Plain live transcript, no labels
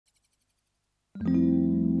Good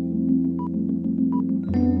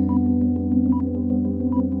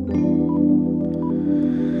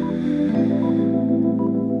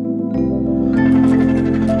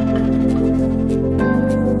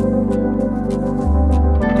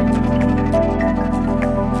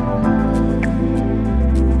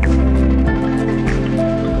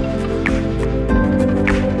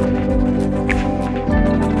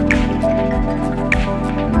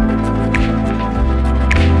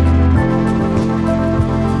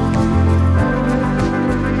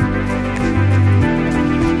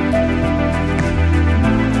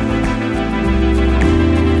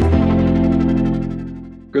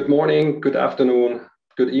morning, good afternoon,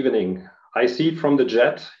 good evening. I see from the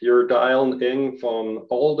jet you're dialed in from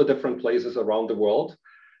all the different places around the world.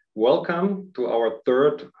 Welcome to our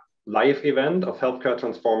third live event of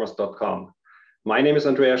healthcaretransformers.com. My name is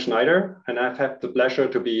Andreas Schneider, and I've had the pleasure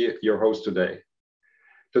to be your host today.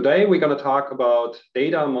 Today, we're going to talk about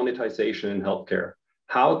data monetization in healthcare,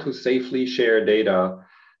 how to safely share data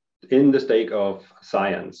in the state of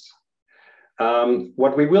science.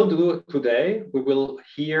 What we will do today, we will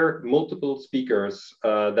hear multiple speakers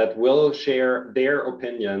that will share their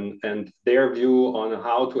opinion and their view on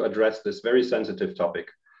how to address this very sensitive topic.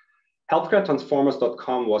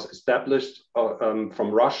 Healthcaretransformers.com was established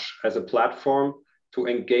from Roche as a platform to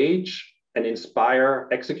engage and inspire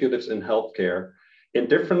executives in healthcare in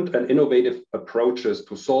different and innovative approaches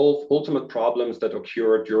to solve ultimate problems that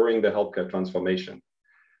occur during the healthcare transformation.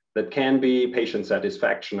 That can be patient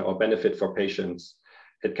satisfaction or benefit for patients.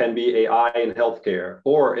 It can be AI in healthcare,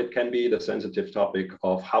 or it can be the sensitive topic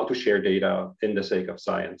of how to share data in the sake of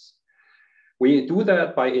science. We do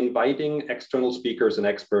that by inviting external speakers and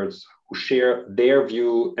experts who share their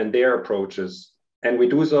view and their approaches. And we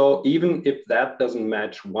do so even if that doesn't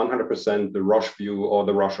match 100% the Roche view or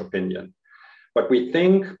the Roche opinion. But we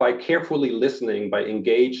think by carefully listening, by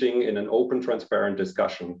engaging in an open, transparent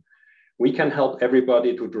discussion, we can help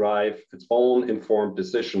everybody to drive its own informed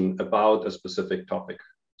decision about a specific topic.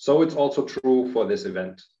 So it's also true for this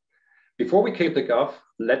event. Before we kick it off,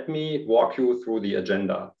 let me walk you through the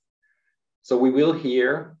agenda. So we will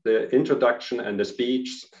hear the introduction and the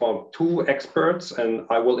speech from two experts, and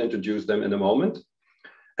I will introduce them in a moment.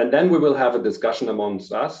 And then we will have a discussion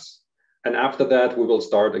amongst us. And after that, we will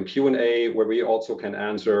start a Q&A where we also can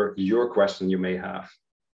answer your question you may have.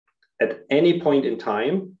 At any point in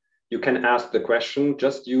time, you can ask the question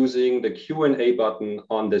just using the Q&A button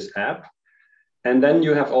on this app. And then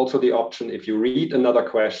you have also the option, if you read another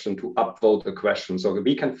question, to upvote the question so that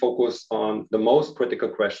we can focus on the most critical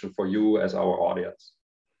question for you as our audience.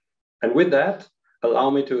 And with that, allow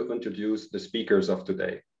me to introduce the speakers of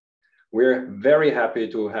today. We're very happy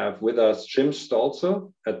to have with us Jim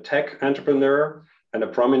Stolze, a tech entrepreneur and a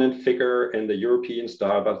prominent figure in the European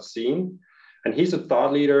startup scene. And he's a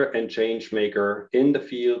thought leader and change maker in the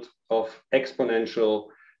field of exponential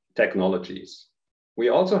technologies. We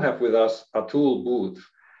also have with us Atul Butte.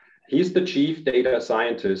 He's the chief data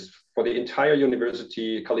scientist for the entire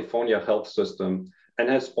University California health system and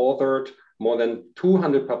has authored more than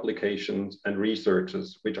 200 publications and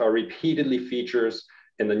researches, which are repeatedly features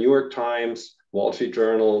in the New York Times, Wall Street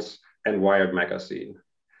Journals, and Wired magazine.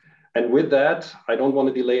 And with that, I don't want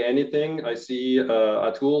to delay anything. I see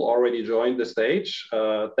Atul already joined the stage.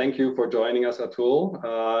 Thank you for joining us,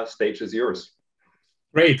 Atul. Stage is yours.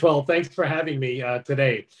 Great. Well, thanks for having me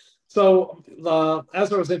today. So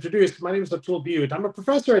as I was introduced, my name is Atul Butte. I'm a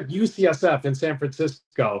professor at UCSF in San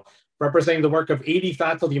Francisco, representing the work of 80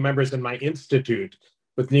 faculty members in my institute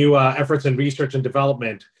with new efforts in research and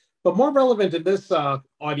development. But more relevant in this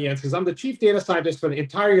audience is I'm the chief data scientist for the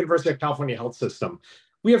entire University of California health system.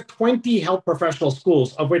 We have 20 health professional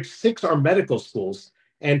schools, of which 6 are medical schools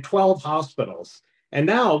and 12 hospitals. And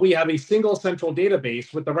now we have a single central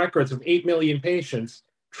database with the records of 8 million patients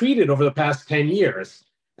treated over the past 10 years.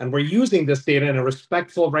 And we're using this data in a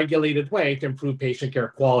respectful, regulated way to improve patient care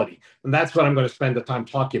quality. And that's what I'm going to spend the time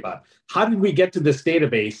talking about. How did we get to this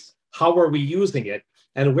database? How are we using it?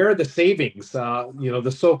 And where are the savings,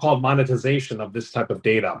 the so-called monetization of this type of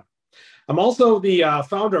data? I'm also the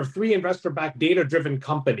founder of 3 investor-backed data-driven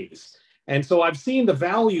companies. And so I've seen the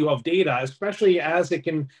value of data, especially as it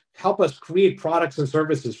can help us create products and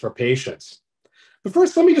services for patients. But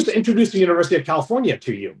first, let me just introduce the University of California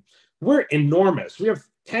to you. We're enormous. We have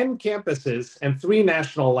 10 campuses and 3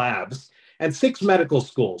 national labs and 6 medical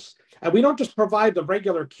schools. And we don't just provide the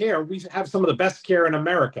regular care, we have some of the best care in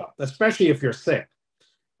America, especially if you're sick.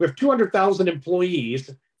 We have 200,000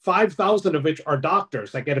 employees, 5,000 of which are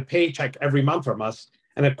doctors that get a paycheck every month from us,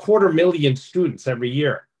 and 250,000 students every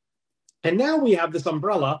year. And now we have this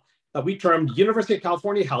umbrella that we termed University of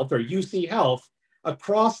California Health, or UC Health,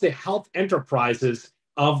 across the health enterprises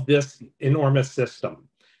of this enormous system.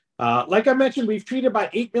 Like I mentioned, we've treated about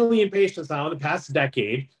 8 million patients now in the past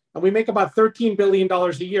decade, and we make about $13 billion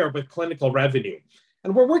a year with clinical revenue.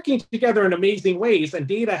 And we're working together in amazing ways, and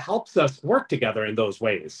data helps us work together in those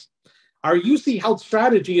ways. Our UC Health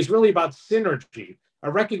strategy is really about synergy,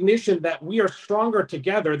 a recognition that we are stronger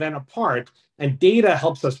together than apart, and data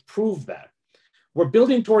helps us prove that. We're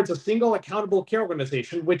building towards a single accountable care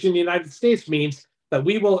organization, which in the United States means that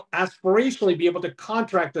we will aspirationally be able to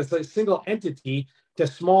contract as a single entity to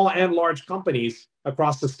small and large companies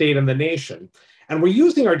across the state and the nation. And we're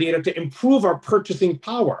using our data to improve our purchasing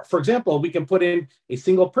power. For example, we can put in a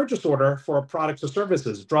single purchase order for products or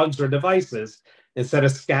services, drugs or devices, instead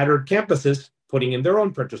of scattered campuses putting in their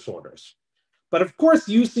own purchase orders. But of course,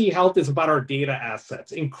 UC Health is about our data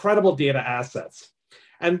assets, incredible data assets.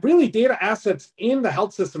 And really, data assets in the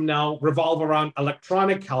health system now revolve around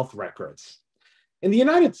electronic health records. In the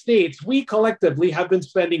United States, we collectively have been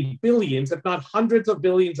spending billions, if not hundreds of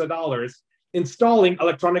billions of dollars, installing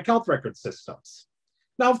electronic health record systems.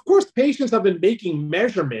 Now, of course, patients have been making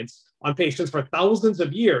measurements on patients for thousands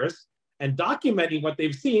of years and documenting what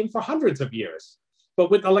they've seen for hundreds of years.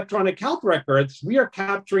 But with electronic health records, we are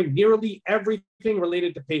capturing nearly everything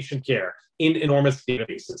related to patient care in enormous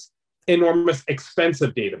databases, enormous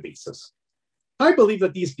expensive databases. I believe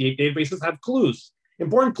that these databases have clues,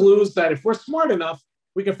 important clues that if we're smart enough,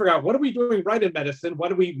 we can figure out what are we doing right in medicine,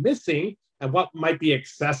 what are we missing, and what might be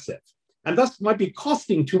excessive, and thus might be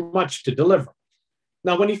costing too much to deliver.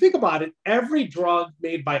 Now, when you think about it, every drug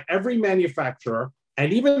made by every manufacturer,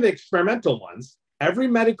 and even the experimental ones, every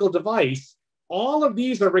medical device, all of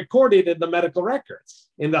these are recorded in the medical records,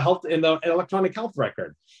 in the electronic health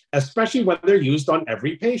record, especially when they're used on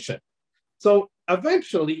every patient. So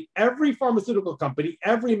eventually, every pharmaceutical company,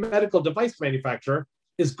 every medical device manufacturer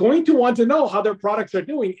is going to want to know how their products are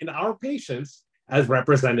doing in our patients as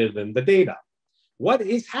represented in the data. What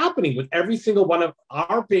is happening with every single one of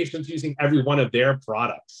our patients using every one of their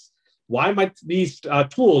products? Why might these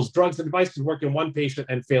tools, drugs, and devices work in one patient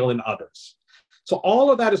and fail in others? So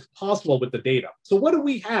all of that is possible with the data. So what do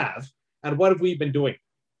we have, and what have we been doing?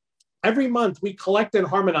 Every month, we collect and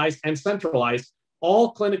harmonize and centralize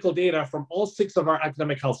all clinical data from all 6 of our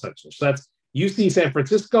academic health centers. So that's UC San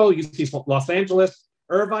Francisco, UC Los Angeles,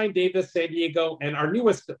 Irvine, Davis, San Diego, and our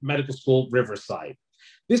newest medical school, Riverside.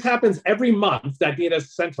 This happens every month. That data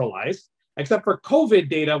is centralized, except for COVID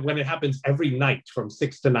data when it happens every night from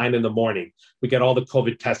 6 to 9 in the morning. We get all the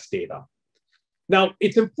COVID test data. Now,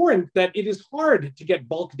 it's important that it is hard to get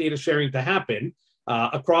bulk data sharing to happen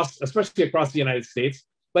especially across the United States,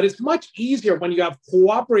 but it's much easier when you have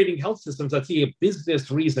cooperating health systems that see a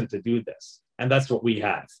business reason to do this, and that's what we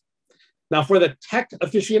have. Now, for the tech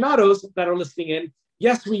aficionados that are listening in,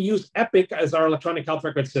 yes, we use Epic as our electronic health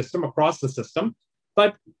record system across the system,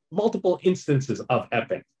 but multiple instances of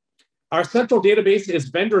Epic. Our central database is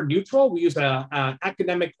vendor neutral. We use an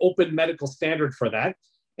academic open medical standard for that.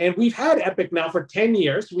 And we've had Epic now for 10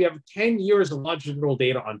 years. We have 10 years of longitudinal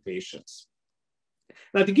data on patients.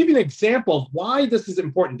 Now, to give you an example of why this is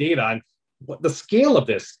important data and what the scale of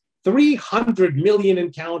this, 300 million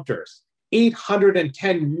encounters,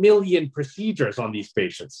 810 million procedures on these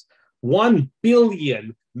patients, 1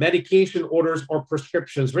 billion medication orders or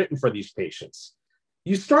prescriptions written for these patients.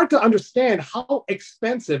 You start to understand how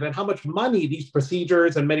expensive and how much money these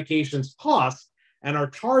procedures and medications cost and are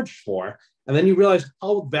charged for. And then you realize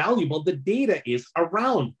how valuable the data is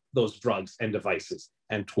around those drugs and devices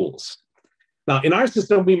and tools. Now, in our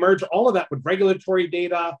system, we merge all of that with regulatory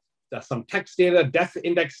data, some text data, death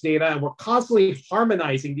index data, and we're constantly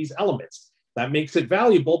harmonizing these elements. That makes it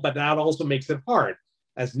valuable, but that also makes it hard,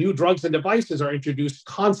 as new drugs and devices are introduced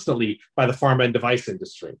constantly by the pharma and device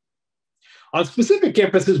industry. On specific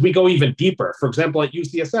campuses, we go even deeper. For example, at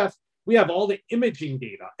UCSF, we have all the imaging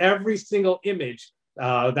data, every single image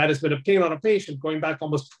that has been obtained on a patient going back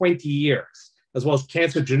almost 20 years, as well as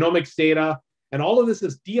cancer genomics data. And all of this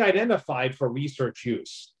is de-identified for research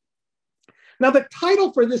use. Now, the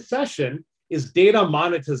title for this session is data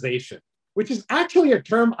monetization, which is actually a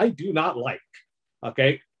term I do not like,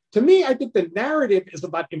 okay? To me, I think the narrative is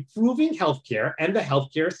about improving healthcare and the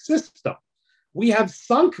healthcare system. We have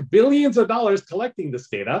sunk billions of dollars collecting this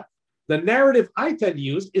data. The narrative I tend to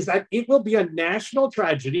use is that it will be a national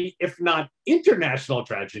tragedy, if not international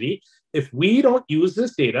tragedy, if we don't use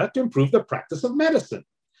this data to improve the practice of medicine.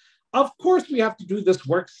 Of course, we have to do this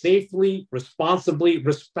work safely, responsibly,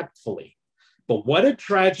 respectfully. But what a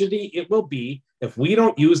tragedy it will be if we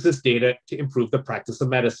don't use this data to improve the practice of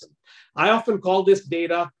medicine. I often call this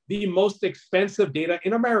data the most expensive data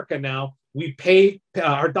in America now. We pay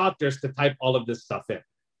our doctors to type all of this stuff in.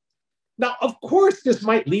 Now, of course, this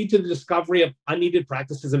might lead to the discovery of unneeded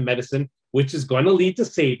practices in medicine, which is going to lead to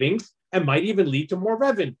savings and might even lead to more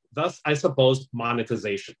revenue, thus, I suppose,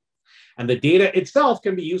 monetization. And the data itself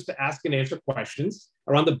can be used to ask and answer questions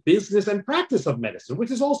around the business and practice of medicine,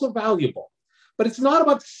 which is also valuable. But it's not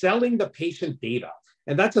about selling the patient data.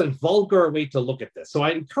 And that's a vulgar way to look at this. So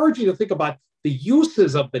I encourage you to think about the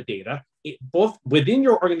uses of the data, both within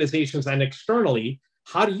your organizations and externally,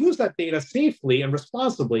 how to use that data safely and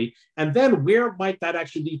responsibly, and then where might that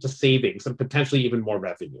actually lead to savings and potentially even more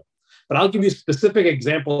revenue. But I'll give you specific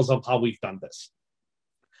examples of how we've done this.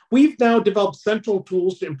 We've now developed central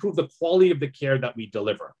tools to improve the quality of the care that we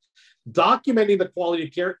deliver. Documenting the quality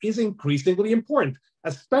of care is increasingly important,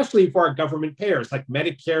 especially for our government payers like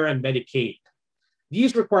Medicare and Medicaid.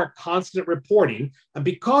 These require constant reporting, and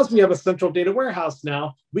because we have a central data warehouse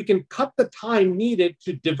now, we can cut the time needed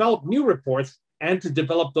to develop new reports and to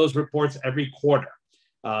develop those reports every quarter,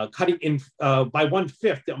 cutting in by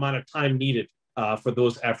 1/5 the amount of time needed for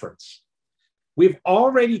those efforts. We've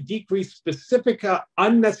already decreased specific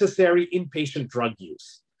unnecessary inpatient drug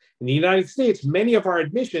use. In the United States, many of our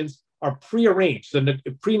admissions are pre-arranged and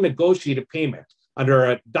pre-negotiated payment under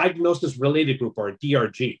a diagnosis-related group or a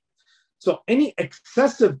DRG. So any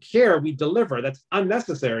excessive care we deliver that's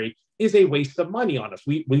unnecessary is a waste of money on us.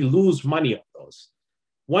 We lose money on those.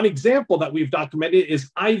 One example that we've documented is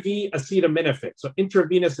IV acetaminophen, so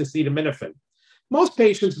intravenous acetaminophen. Most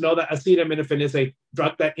patients know that acetaminophen is a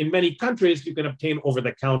drug that in many countries you can obtain over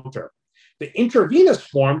the counter. The intravenous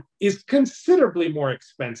form is considerably more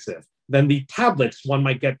expensive than the tablets one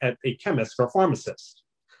might get at a chemist or pharmacist.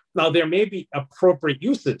 Now, there may be appropriate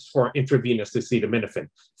uses for intravenous acetaminophen.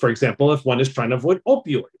 For example, if one is trying to avoid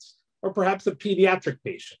opioids, or perhaps a pediatric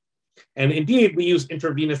patient. And indeed, we use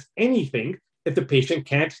intravenous anything if the patient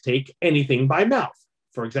can't take anything by mouth,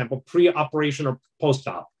 for example, pre-operation or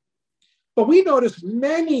post-op. But we notice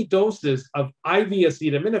many doses of IV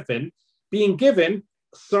acetaminophen being given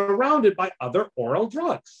surrounded by other oral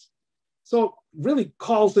drugs. So really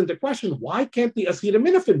calls into question, why can't the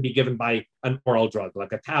acetaminophen be given by an oral drug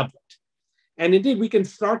like a tablet? And indeed, we can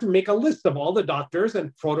start to make a list of all the doctors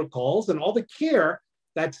and protocols and all the care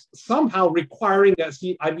that's somehow requiring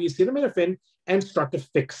IV acetaminophen and start to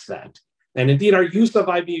fix that. And indeed, our use of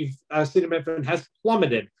IV acetaminophen has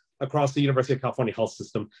plummeted across the University of California health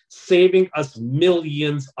system, saving us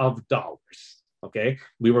millions of dollars, okay?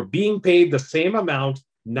 We were being paid the same amount.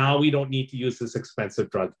 Now we don't need to use this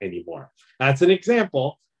expensive drug anymore. That's an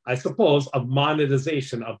example, I suppose, of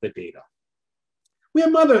monetization of the data. We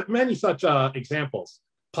have many such examples.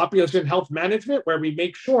 Population health management, where we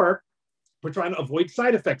make sure we're trying to avoid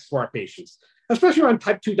side effects for our patients, especially around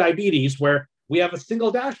type 2 diabetes, where we have a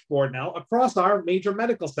single dashboard now across our major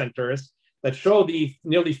medical centers that show the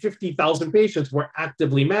nearly 50,000 patients we're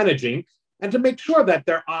actively managing, and to make sure that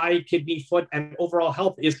their eye, kidney, foot, and overall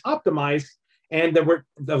health is optimized, and that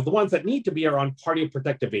the ones that need to be are on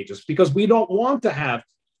cardioprotective agents, because we don't want to have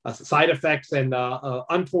side effects and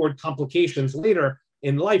untoward complications later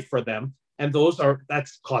in life for them, and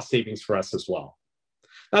that's cost savings for us as well.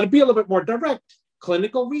 Now, to be a little bit more direct,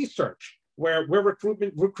 clinical research, where we're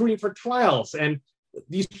recruiting for trials, and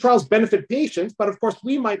these trials benefit patients, but of course,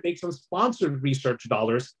 we might make some sponsored research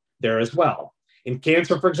dollars there as well. In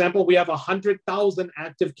cancer, for example, we have 100,000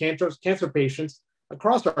 active cancer patients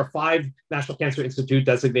across our 5 National Cancer Institute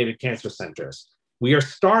designated cancer centers. We are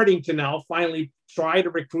starting to now finally try to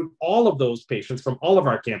recruit all of those patients from all of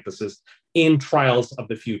our campuses in trials of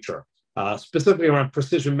the future, specifically around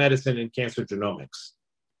precision medicine and cancer genomics.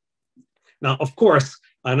 Now, of course,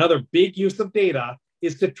 another big use of data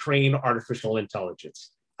is to train artificial intelligence.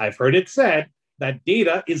 I've heard it said that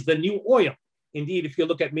data is the new oil. Indeed, if you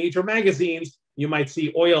look at major magazines, you might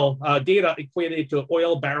see oil data equated to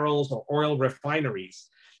oil barrels or oil refineries.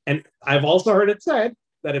 And I've also heard it said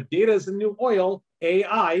that if data is the new oil,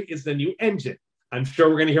 AI is the new engine. I'm sure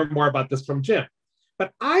we're going to hear more about this from Jim.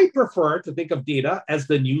 But I prefer to think of data as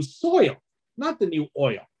the new soil, not the new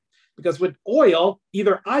oil. Because with oil,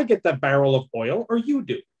 either I get that barrel of oil or you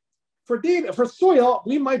do. For soil,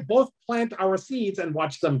 we might both plant our seeds and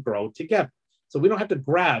watch them grow together. So we don't have to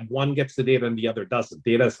grab one gets the data and the other doesn't.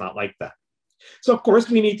 Data is not like that. So of course,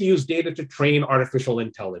 we need to use data to train artificial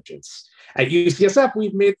intelligence. At UCSF,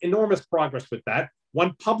 we've made enormous progress with that.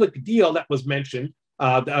 One public deal that was mentioned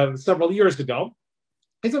several years ago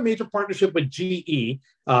is a major partnership with GE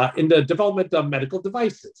in the development of medical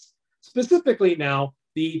devices. Specifically now,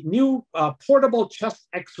 the new portable chest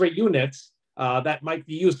X-ray units that might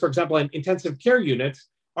be used, for example, in intensive care units,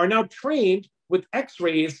 are now trained with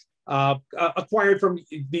X-rays acquired from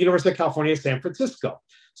the University of California, San Francisco.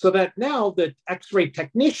 So that now the X-ray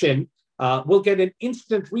technician will get an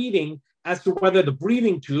instant reading as to whether the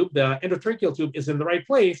breathing tube, the endotracheal tube, is in the right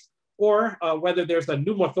place, or whether there's a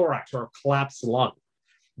pneumothorax or a collapsed lung.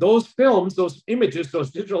 Those films, those images,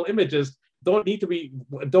 those digital images don't need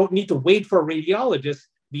to wait for a radiologist.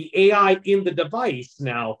 The AI in the device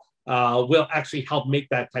now will actually help make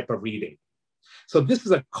that type of reading. So this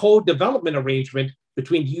is a co-development arrangement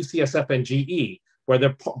between UCSF and GE, where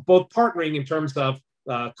they're both partnering in terms of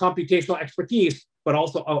computational expertise, but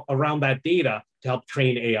also around that data to help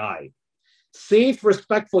train AI. Safe,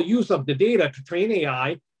 respectful use of the data to train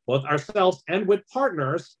AI, both ourselves and with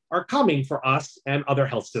partners, are coming for us and other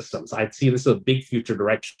health systems. I'd see this as a big future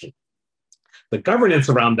direction. The governance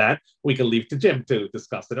around that, we can leave to Jim to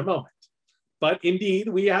discuss in a moment. But indeed,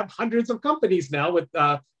 we have hundreds of companies now with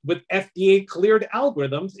FDA-cleared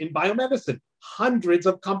algorithms in biomedicine. Hundreds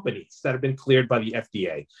of companies that have been cleared by the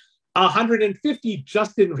FDA. 150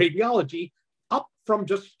 just in radiology, up from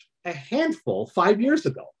just a handful 5 years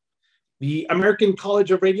ago. The American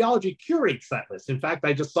College of Radiology curates that list. In fact,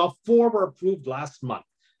 I just saw 4 were approved last month.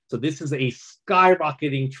 So this is a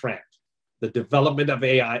skyrocketing trend, the development of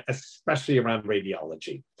AI, especially around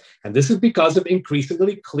radiology. And this is because of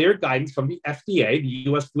increasingly clear guidance from the FDA,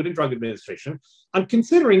 the US Food and Drug Administration, on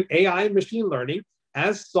considering AI and machine learning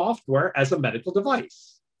as software as a medical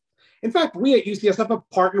device. In fact, we at UCSF have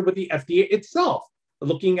partnered with the FDA itself,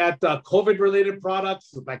 looking at COVID-related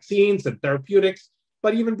products, vaccines, and therapeutics,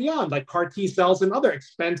 but even beyond, like CAR T cells and other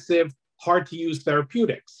expensive, hard-to-use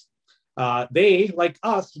therapeutics. They, like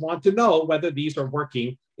us, want to know whether these are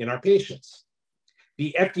working in our patients.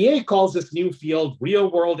 The FDA calls this new field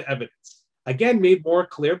real-world evidence, again, made more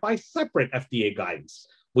clear by separate FDA guidance.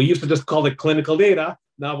 We used to just call it clinical data.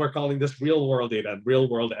 Now we're calling this real-world data and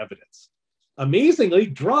real-world evidence. Amazingly,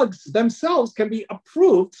 drugs themselves can be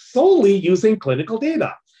approved solely using clinical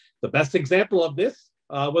data. The best example of this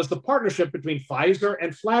was the partnership between Pfizer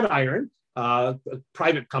and Flatiron, a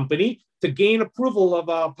private company, to gain approval of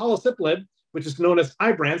palbociclib, which is known as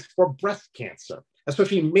Ibrance, for breast cancer,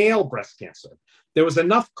 especially male breast cancer. There was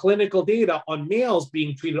enough clinical data on males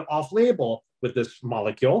being treated off-label with this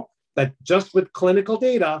molecule that just with clinical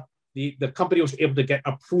data, the company was able to get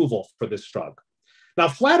approval for this drug. Now,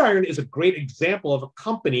 Flatiron is a great example of a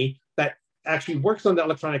company that actually works on the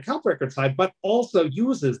electronic health record side, but also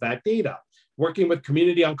uses that data, working with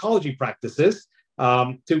community oncology practices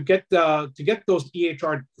to get those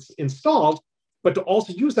EHR installed, but to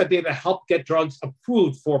also use that data to help get drugs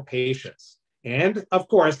approved for patients. And of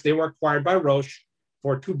course, they were acquired by Roche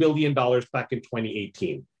for $2 billion back in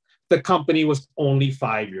 2018. The company was only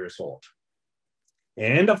 5 years old.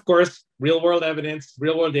 And of course, real-world evidence,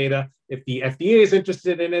 real-world data. If the FDA is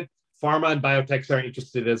interested in it, pharma and biotechs are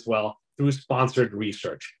interested as well through sponsored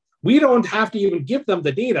research. We don't have to even give them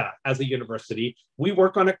the data as a university. We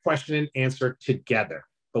work on a question and answer together,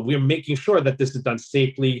 but we're making sure that this is done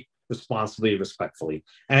safely, responsibly, respectfully.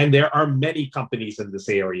 And there are many companies in this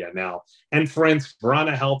area now. Inference,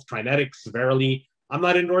 Verana Health, Trinetics, Verily. I'm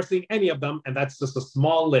not endorsing any of them, and that's just a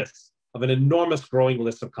small list of an enormous growing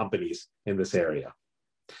list of companies in this area.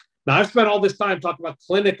 Now, I've spent all this time talking about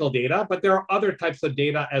clinical data, but there are other types of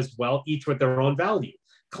data as well, each with their own value.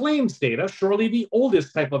 Claims data, surely the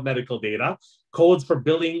oldest type of medical data, codes for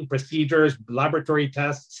billing, procedures, laboratory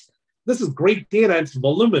tests. This is great data, and it's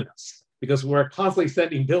voluminous because we're constantly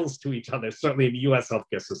sending bills to each other, certainly in the US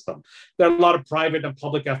healthcare system. There are a lot of private and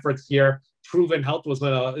public efforts here. Proven Health is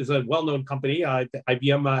a well-known company.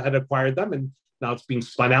 IBM had acquired them, and now it's being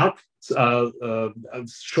spun out.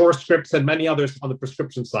 SureScripts and many others on the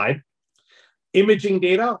prescription side. Imaging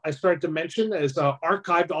data, I started to mention, is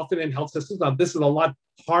archived often in health systems. Now, this is a lot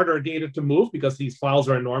harder data to move because these files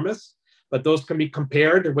are enormous, but those can be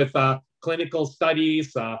compared with clinical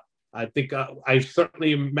studies. I think I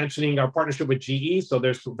certainly am mentioning our partnership with GE, so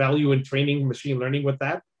there's value in training machine learning with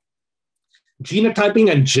that.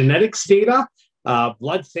 Genotyping and genetics data,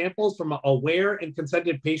 blood samples from aware and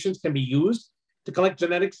consented patients can be used to collect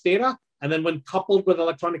genetics data, and then when coupled with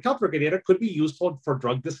electronic health record data, could be useful for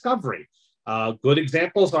drug discovery. Good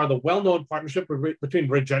examples are the well-known partnership between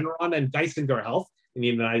Regeneron and Geisinger Health in the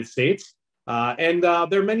United States. And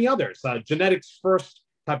there are many others, genetics first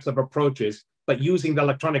types of approaches, but using the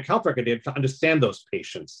electronic health record data to understand those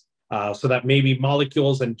patients so that maybe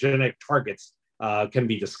molecules and genetic targets can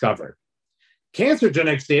be discovered. Cancer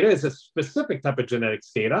genetics data is a specific type of genetics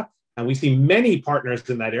data And we see many partners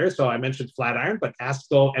in that area. So I mentioned Flatiron, but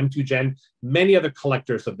ASCO, M2Gen, many other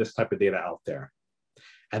collectors of this type of data out there.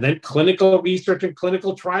 And then clinical research and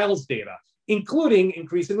clinical trials data, including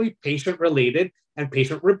increasingly patient-related and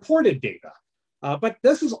patient-reported data. But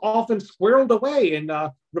this is often squirreled away in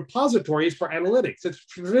repositories for analytics. It's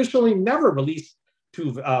traditionally never released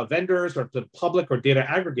to vendors or to the public or data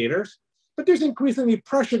aggregators, but there's increasingly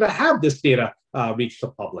pressure to have this data reach the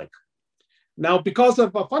public. Now, because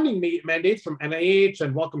of funding mandates from NIH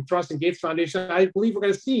and Wellcome Trust and Gates Foundation, I believe we're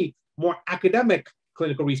going to see more academic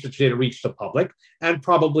clinical research data reach the public and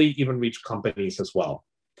probably even reach companies as well.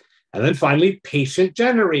 And then finally,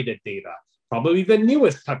 patient-generated data, probably the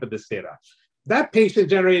newest type of this data. That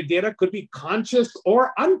patient-generated data could be conscious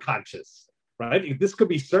or unconscious, right? This could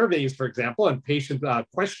be surveys, for example, and patient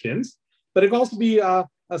questions, but it could also be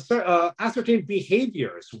ascertained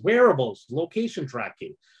behaviors, wearables, location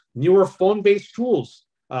tracking, newer phone-based tools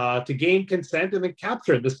to gain consent and then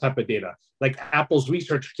capture this type of data, like Apple's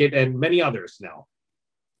Research Kit and many others now.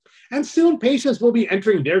 And soon patients will be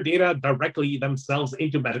entering their data directly themselves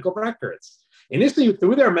into medical records. Initially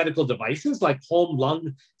through their medical devices like home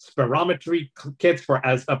lung spirometry kits for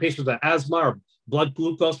patients with asthma, or blood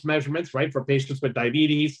glucose measurements, right, for patients with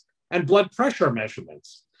diabetes, and blood pressure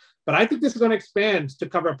measurements. But I think this is going to expand to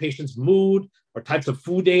cover patients' mood or types of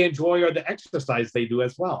food they enjoy or the exercise they do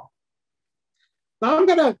as well. Now I'm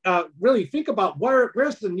going to really think about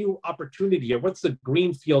where's the new opportunity here? What's the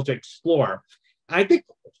green field to explore? I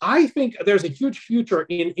think there's a huge future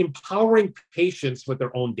in empowering patients with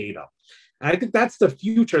their own data. And I think that's the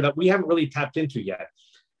future that we haven't really tapped into yet.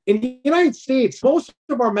 In the United States, most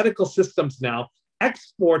of our medical systems now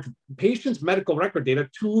export patients' medical record data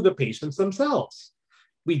to the patients themselves.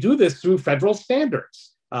 We do this through federal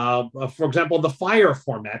standards. For example, the FHIR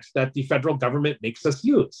format that the federal government makes us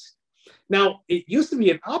use. Now, it used to be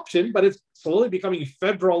an option, but it's slowly becoming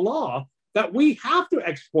federal law that we have to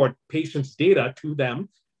export patients' data to them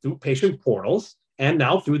through patient portals and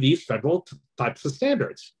now through these federal types of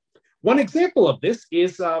standards. One example of this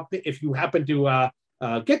is if you happen to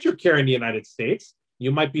get your care in the United States,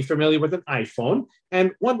 you might be familiar with an iPhone.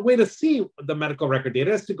 And one way to see the medical record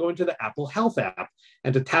data is to go into the Apple Health app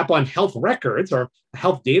and to tap on health records or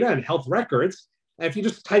health data and health records. And if you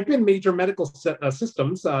just type in major medical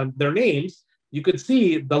systems, their names, you could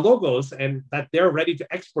see the logos and that they're ready to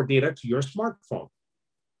export data to your smartphone.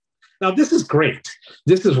 Now, this is great.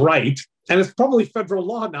 This is right. And it's probably federal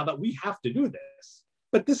law now that we have to do this.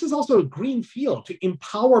 But this is also a green field to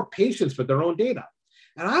empower patients with their own data.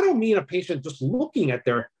 And I don't mean a patient just looking at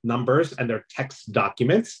their numbers and their text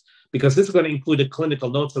documents, because this is going to include the clinical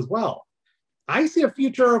notes as well. I see a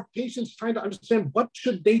future of patients trying to understand what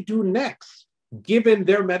should they do next, given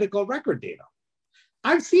their medical record data.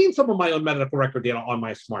 I've seen some of my own medical record data on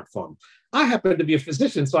my smartphone. I happen to be a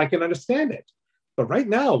physician, so I can understand it. But right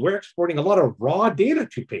now, we're exporting a lot of raw data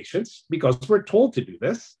to patients because we're told to do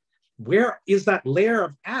this. Where is that layer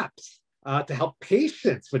of apps to help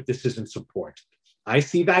patients with decision support? I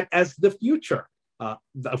see that as the future.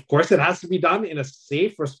 Of course, it has to be done in a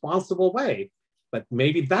safe, responsible way, but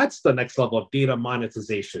maybe that's the next level of data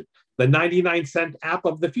monetization, the 99-cent app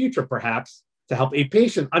of the future, perhaps, to help a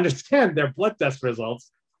patient understand their blood test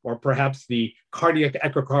results, or perhaps the cardiac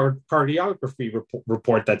echocardiography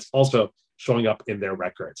report that's also showing up in their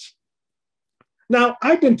records. Now,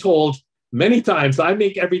 I've been told many times I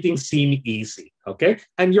make everything seem easy, okay?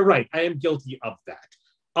 And you're right, I am guilty of that.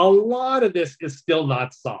 A lot of this is still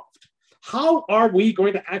not solved. How are we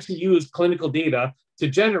going to actually use clinical data to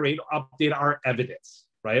generate or update our evidence,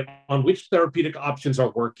 right, on which therapeutic options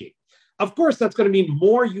are working? Of course, that's going to mean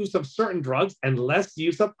more use of certain drugs and less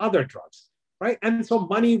use of other drugs, right? And so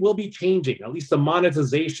money will be changing. At least the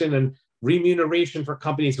monetization and remuneration for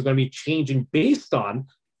companies are going to be changing based on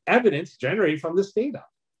evidence generated from this data.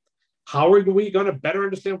 How are we going to better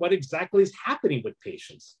understand what exactly is happening with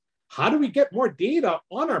patients? How do we get more data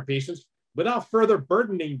on our patients without further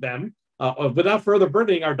burdening them, without further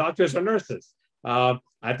burdening our doctors or nurses? I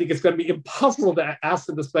think it's going to be impossible to ask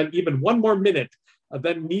them to spend even one more minute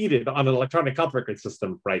than needed on an electronic health record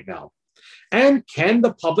system right now. And can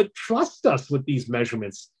the public trust us with these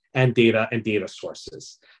measurements and data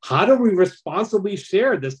sources? How do we responsibly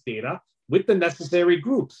share this data with the necessary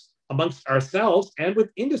groups amongst ourselves and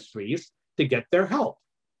with industries to get their help?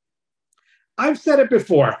 I've said it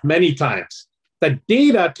before many times that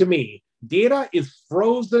data, to me, data is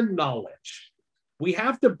frozen knowledge. We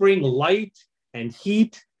have to bring light and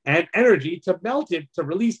heat and energy to melt it to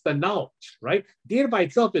release the knowledge, right? Data by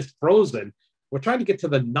itself is frozen. We're trying to get to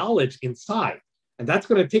the knowledge inside. And that's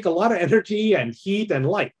going to take a lot of energy and heat and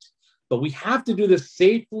light. But we have to do this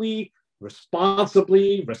safely,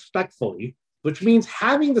 responsibly, respectfully, which means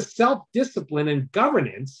having the self-discipline and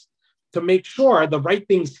governance to make sure the right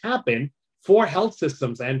things happen for health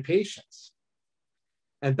systems and patients.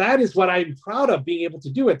 And that is what I'm proud of being able to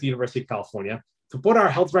do at the University of California, to put our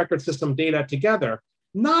health record system data together,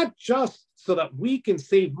 not just so that we can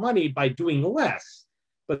save money by doing less,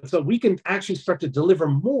 but so we can actually start to deliver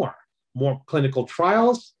more clinical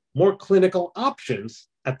trials, more clinical options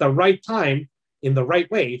at the right time, in the right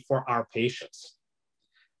way for our patients.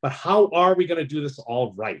 But how are we going to do this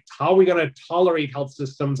all right? How are we going to tolerate health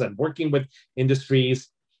systems and working with industries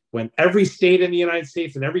when every state in the United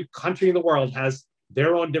States and every country in the world has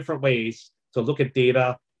their own different ways to look at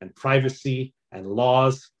data and privacy and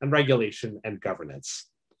laws and regulation and governance?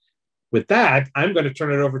 With that, I'm going to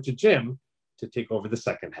turn it over to Jim to take over the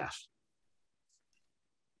second half.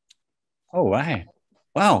 Oh, wow.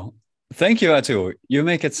 Wow. Thank you, Atul. You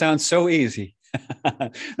make it sound so easy.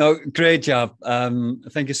 No, great job.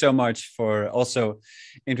 Thank you so much for also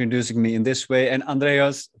introducing me in this way. And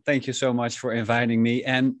Andreas, thank you so much for inviting me.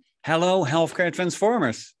 And hello, healthcare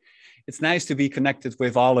transformers. It's nice to be connected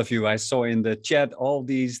with all of you. I saw in the chat all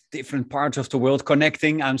these different parts of the world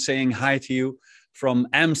connecting. I'm saying hi to you from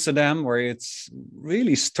Amsterdam, where it's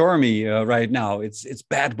really stormy right now. It's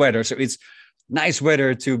bad weather, so it's nice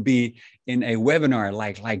weather to be in a webinar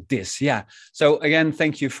like this. Yeah. So again,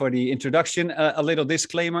 thank you for the introduction. A little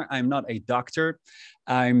disclaimer: I'm not a doctor.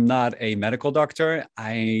 I'm not a medical doctor.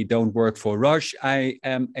 I don't work for Roche. I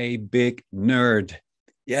am a big nerd.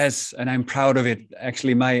 Yes, and I'm proud of it.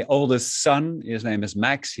 Actually, my oldest son, his name is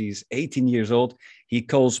Max. He's 18 years old. He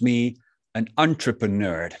calls me an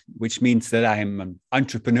entrepreneur, which means that I'm an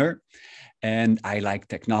entrepreneur and I like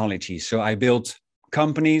technology. So I build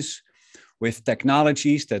companies with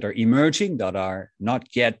technologies that are emerging, that are not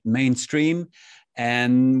yet mainstream,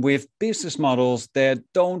 and with business models that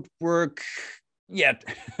don't work yet.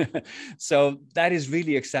 So that is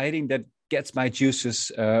really exciting. That gets my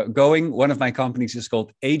juices going. One of my companies is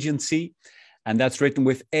called Aigency, and that's written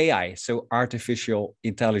with AI, so artificial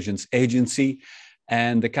intelligence agency.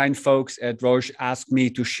 And the kind folks at Roche asked me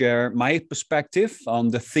to share my perspective on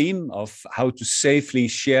the theme of how to safely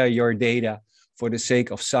share your data for the sake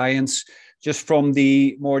of science, just from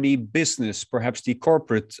the business, perhaps the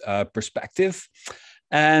corporate perspective.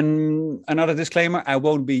 And another disclaimer, I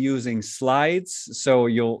won't be using slides, so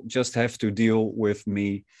you'll just have to deal with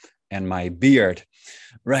me and my beard.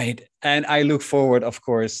 Right. And I look forward, of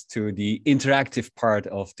course, to the interactive part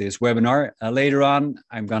of this webinar. Later on,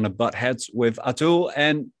 I'm going to butt heads with Atul,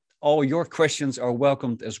 and all your questions are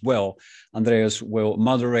welcomed as well. Andreas will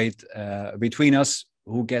moderate between us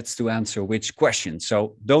who gets to answer which question.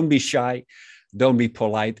 So don't be shy, don't be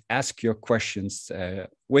polite, ask your questions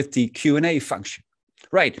with the Q&A function.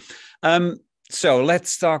 Right. So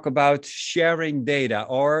let's talk about sharing data,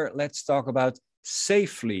 or let's talk about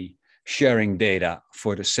safely sharing data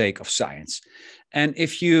for the sake of science. And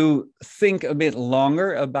if you think a bit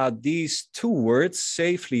longer about these two words,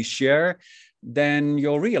 safely share, then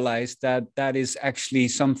you'll realize that that is actually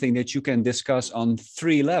something that you can discuss on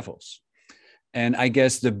three levels. And I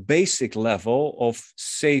guess the basic level of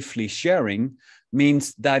safely sharing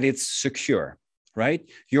means that it's secure, right?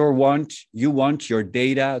 You want your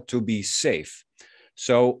data to be safe.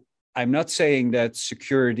 So I'm not saying that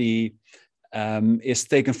security is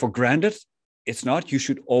taken for granted. It's not. You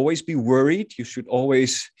should always be worried. You should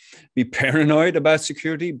always be paranoid about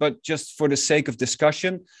security. But just for the sake of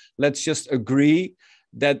discussion, let's just agree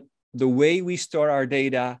that the way we store our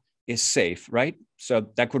data is safe, right? So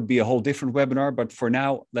that could be a whole different webinar. But for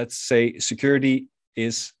now, let's say security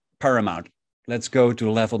is paramount. Let's go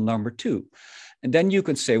to level number 2. And then you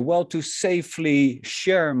can say, well, to safely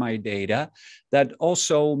share my data, that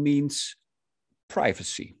also means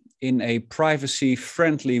privacy, in a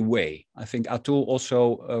privacy-friendly way. I think Atul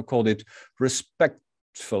also called it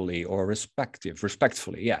respectfully,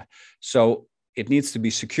 yeah. So it needs to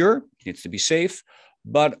be secure, it needs to be safe,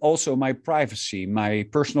 but also my privacy, my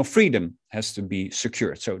personal freedom has to be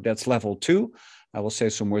secured. So that's level 2. I will say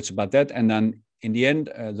some words about that. And then in the end,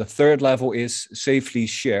 the third level is safely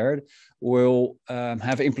shared, will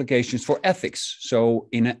have implications for ethics. So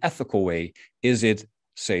in an ethical way, is it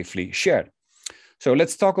safely shared? So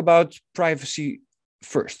let's talk about privacy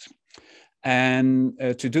first. And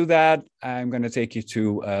to do that, I'm going to take you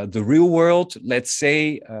to the real world. Let's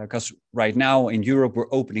say, because right now in Europe,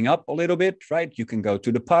 we're opening up a little bit, right? You can go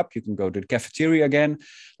to the pub, you can go to the cafeteria again.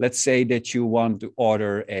 Let's say that you want to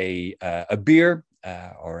order a beer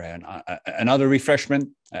or another refreshment,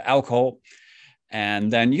 alcohol.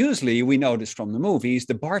 And then usually we know this from the movies,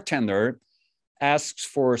 the bartender asks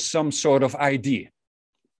for some sort of ID,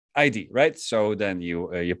 right? So then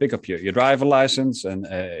you pick up your driver license and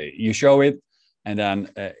you show it, and then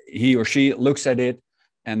he or she looks at it,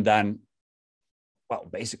 and then, well,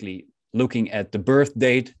 basically looking at the birth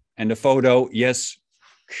date and the photo, yes,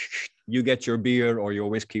 you get your beer or your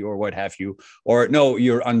whiskey or what have you, or no,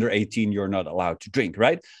 you're under 18, you're not allowed to drink,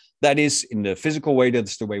 right? That is in the physical way,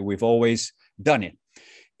 that's the way we've always done it.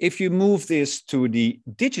 If you move this to the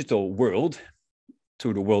digital world,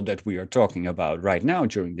 to the world that we are talking about right now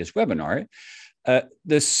during this webinar,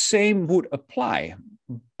 the same would apply.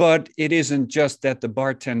 But it isn't just that the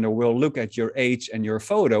bartender will look at your age and your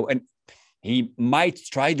photo, and he might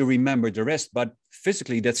try to remember the rest, but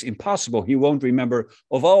physically that's impossible. He won't remember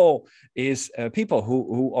of all his people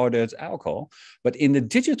who ordered alcohol. But in the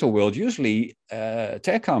digital world, usually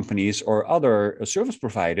tech companies or other service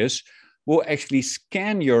providers will actually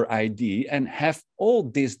scan your ID and have all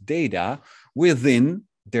this data within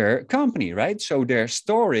their company, right? So they're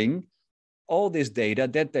storing all this data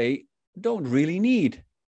that they don't really need.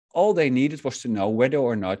 All they needed was to know whether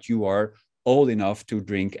or not you are old enough to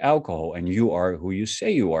drink alcohol and you are who you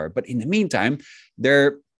say you are. But in the meantime,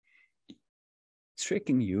 they're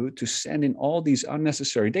tricking you to send in all these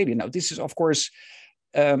unnecessary data. Now, this is, of course,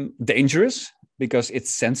 dangerous because it's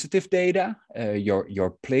sensitive data. Your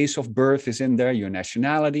place of birth is in there, your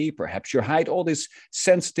nationality, perhaps your height, all this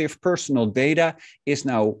sensitive personal data is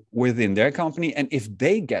now within their company. And if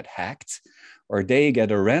they get hacked or they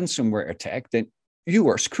get a ransomware attack, then you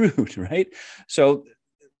are screwed, right? So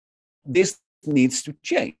this needs to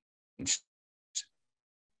change.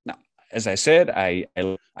 Now, as I said, I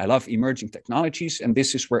love emerging technologies, and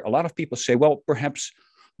this is where a lot of people say, well, perhaps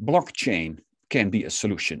blockchain can be a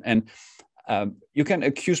solution. And you can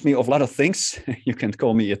accuse me of a lot of things. You can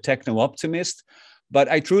call me a techno-optimist, but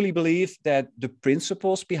I truly believe that the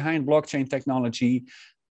principles behind blockchain technology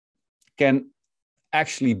can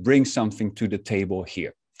actually bring something to the table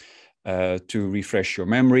here. To refresh your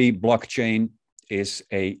memory, blockchain is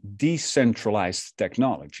a decentralized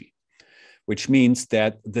technology, which means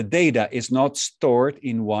that the data is not stored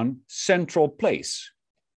in one central place.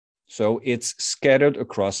 So it's scattered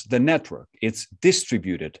across the network, it's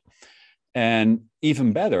distributed. And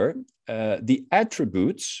even better, the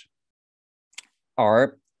attributes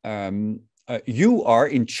are, you are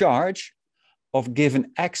in charge of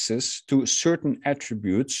giving access to certain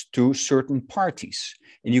attributes to certain parties.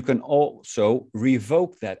 And you can also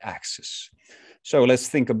revoke that access. So let's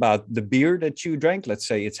think about the beer that you drank. Let's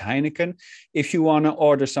say it's Heineken. If you want to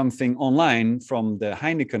order something online from the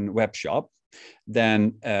Heineken web shop,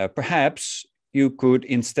 then perhaps you could,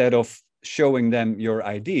 instead of showing them your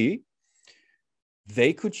ID,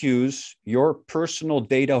 they could use your personal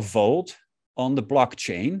data vault on the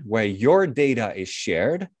blockchain where your data is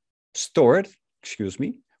stored,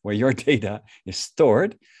 where your data is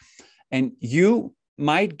stored. And you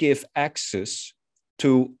might give access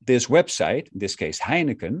to this website, in this case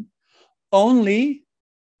Heineken, only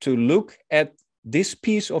to look at this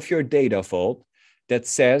piece of your data vault that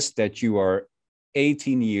says that you are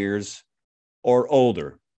 18 years or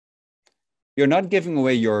older. You're not giving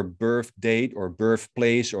away your birth date or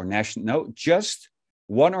birthplace or national, no, just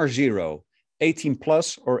 1 or 0, 18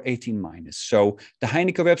 plus or 18 minus. So the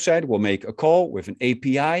Heineken website will make a call with an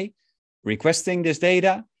API requesting this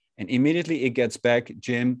data, and immediately it gets back,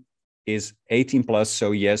 Jim is 18 plus,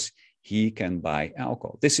 so yes, he can buy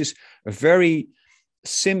alcohol. This is a very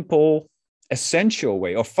simple, essential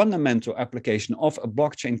way or fundamental application of a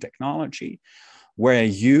blockchain technology where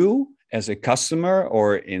you as a customer,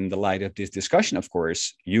 or in the light of this discussion, of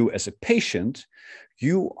course, you as a patient,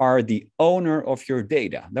 you are the owner of your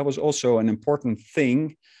data. That was also an important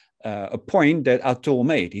thing, a point that Atul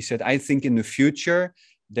made. He said, I think in the future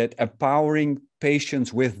that empowering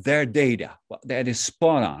patients with their data, well, that is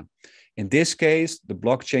spot on. In this case, the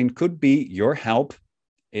blockchain could be your help.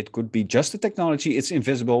 It could be just a technology. It's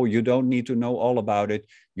invisible. You don't need to know all about it.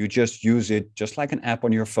 You just use it just like an app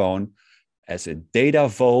on your phone as a data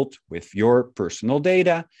vault with your personal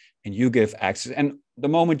data, and you give access. And the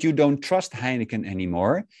moment you don't trust Heineken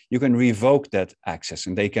anymore, you can revoke that access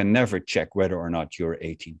and they can never check whether or not you're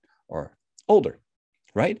 18 or older,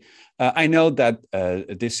 right? I know that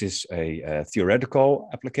this is a theoretical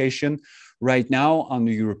application. Right now on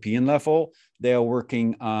the European level, they are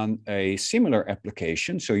working on a similar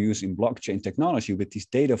application, so using blockchain technology with these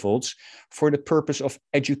data vaults for the purpose of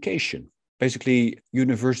education, basically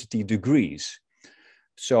university degrees.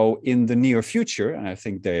 So in the near future, and I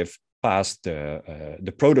think they've passed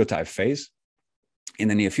the prototype phase, in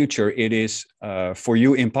the near future, it is for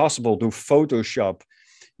you impossible to Photoshop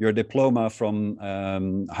your diploma from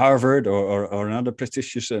Harvard or another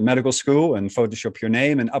prestigious medical school and Photoshop your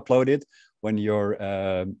name and upload it when you're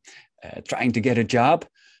trying to get a job.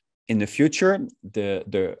 In the future,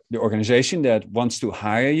 the organization that wants to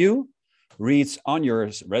hire you reads on your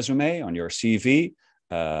resume, on your CV,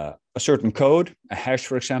 a certain code, a hash,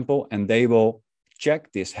 for example, and they will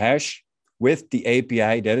check this hash with the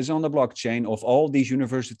API that is on the blockchain of all these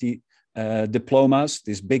university diplomas,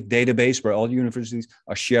 this big database where all universities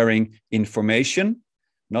are sharing information,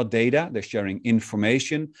 not data, they're sharing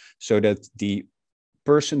information, so that the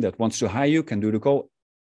person that wants to hire you can do the call.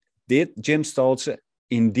 Did Jim Stolze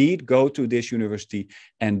indeed go to this university,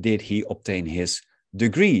 and did he obtain his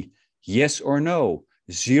degree? Yes or no,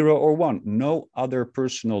 0 or 1. No other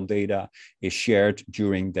personal data is shared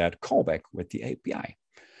during that callback with the API.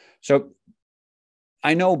 So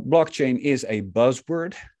I know blockchain is a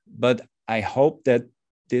buzzword, but I hope that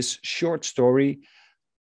this short story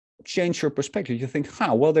changed your perspective. You think,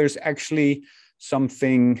 well, there's actually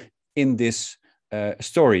something in this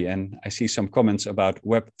story. And I see some comments about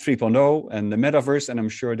Web 3.0 and the metaverse, and I'm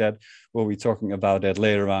sure that we'll be talking about that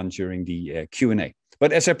later on during the Q&A.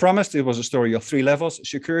 But as I promised, it was a story of 3 levels.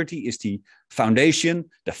 Security is the foundation,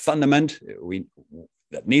 the fundament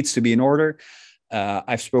that needs to be in order.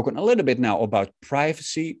 I've spoken a little bit now about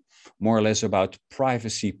privacy, more or less about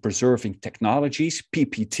privacy preserving technologies,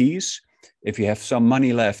 PPTs. If you have some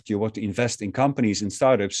money left, you want to invest in companies and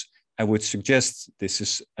startups, I would suggest, this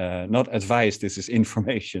is not advice, this is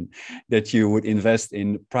information, that you would invest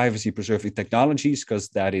in privacy preserving technologies, because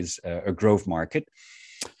that is a growth market.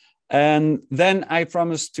 And then I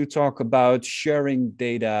promised to talk about sharing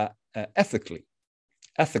data ethically.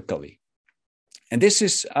 And this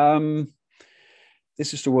is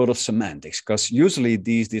the world of semantics, because usually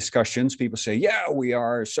these discussions, people say, yeah, we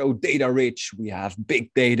are so data rich, we have big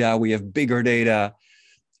data, we have bigger data.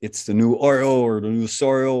 It's the new oil or the new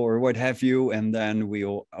soil or what have you. And then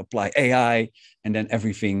we'll apply AI and then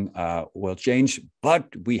everything will change. But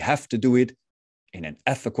we have to do it in an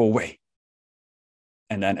ethical way.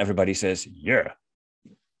 And then everybody says, yeah.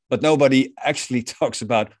 But nobody actually talks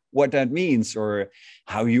about what that means or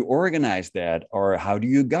how you organize that or how do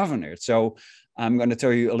you govern it. So I'm going to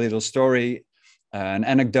tell you a little story, an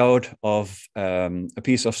anecdote of a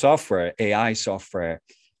piece of software, AI software,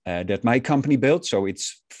 that my company built. So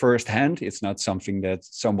it's firsthand. It's not something that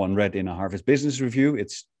someone read in a Harvard Business Review.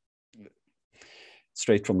 It's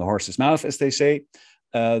straight from the horse's mouth, as they say.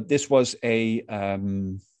 This was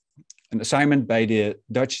an assignment by the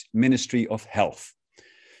Dutch Ministry of Health.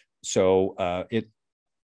 So it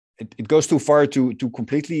goes too far to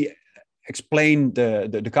completely explain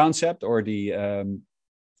the concept or the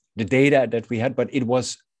data that we had, but it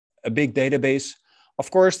was a big database. Of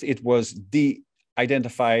course, it was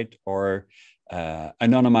de-identified or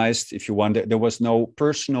anonymized, if you want. There was no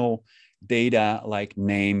personal data like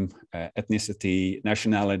name, ethnicity,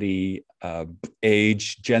 nationality,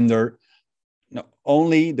 age, gender. No,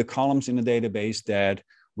 only the columns in the database that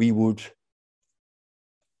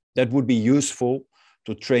would be useful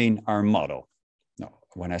to train our model. Now,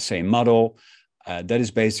 when I say model, that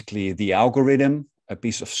is basically the algorithm, a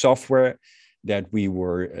piece of software that we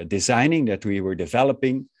were designing, that we were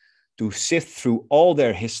developing to sift through all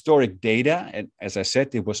their historic data. And as I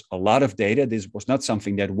said, it was a lot of data. This was not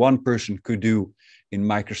something that one person could do in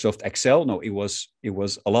Microsoft Excel. No, it was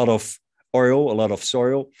a lot of oil, a lot of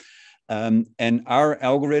soil. And our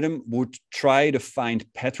algorithm would try to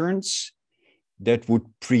find patterns that would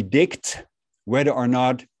predict whether or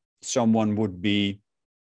not someone would be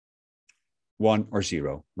 1 or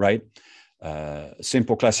 0, right?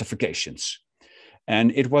 Simple classifications.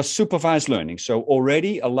 And it was supervised learning. So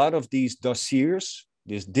already a lot of these dossiers,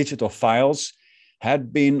 these digital files,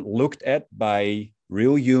 had been looked at by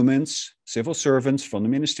real humans, civil servants from the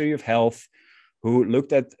Ministry of Health, who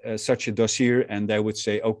looked at such a dossier and they would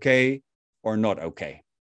say, okay or not okay,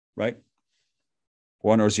 right?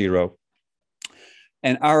 1 or 0.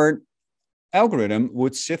 And our algorithm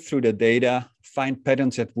would sift through the data, find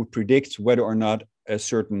patterns that would predict whether or not a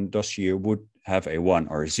certain dossier would have a 1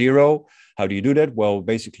 or 0. How do you do that? Well,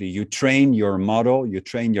 basically you train your model, you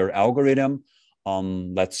train your algorithm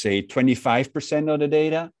on, let's say, 25% of the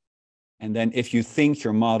data. And then if you think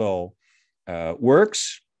your model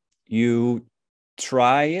works, you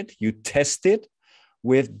try it, you test it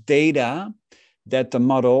with data that the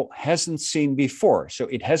model hasn't seen before. So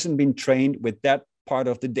it hasn't been trained with that part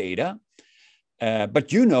of the data,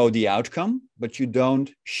 but you know the outcome, but you don't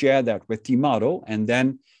share that with the model. And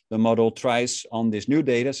then the model tries on this new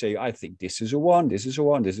data, say, I think this is a 1, this is a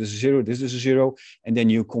 1, this is a 0, this is a 0. And then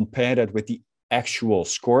you compare that with the actual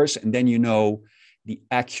scores. And then you know the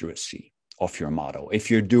accuracy of your model, if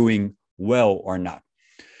you're doing well or not.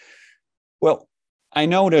 Well, I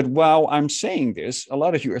know that while I'm saying this, a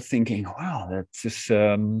lot of you are thinking, wow, that's just,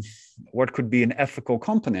 what could be an ethical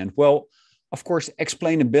component? Well, of course,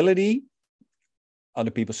 explainability,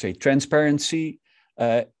 other people say transparency,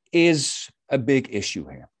 is a big issue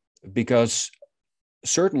here. Because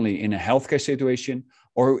certainly in a healthcare situation,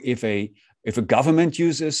 or if a government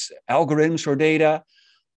uses algorithms or data,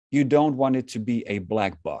 you don't want it to be a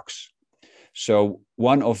black box. So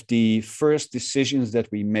one of the first decisions that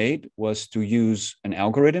we made was to use an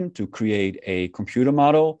algorithm to create a computer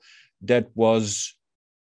model that was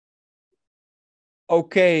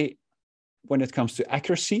okay when it comes to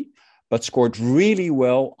accuracy, but scored really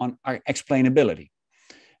well on our explainability.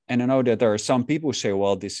 And I know that there are some people who say,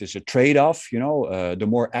 well, this is a trade-off, the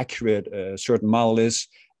more accurate a certain model is,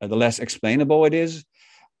 the less explainable it is.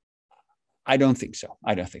 I don't think so.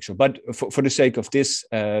 But for the sake of this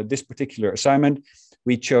particular assignment,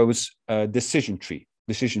 we chose a decision tree.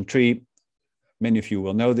 Decision tree, many of you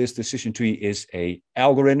will know this. Decision tree is an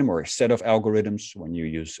algorithm or a set of algorithms when you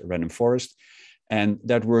use a random forest. And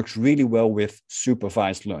that works really well with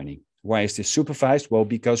supervised learning. Why is this supervised? Well,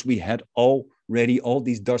 because we had already all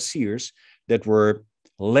these dossiers that were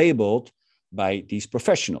labeled by these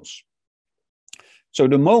professionals. So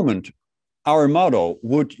the moment our model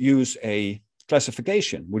would use a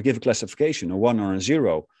classification, would give a classification, a 1 or a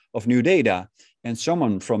 0 of new data, and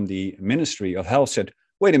someone from the Ministry of Health said,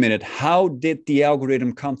 wait a minute, how did the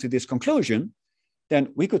algorithm come to this conclusion?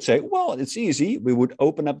 Then we could say, well, it's easy. We would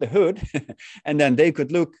open up the hood and then they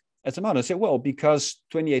could look at the model and say, well, because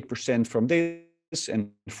 28% from this and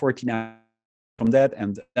 49% from that,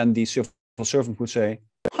 and then the civil servant would say,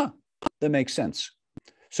 that makes sense.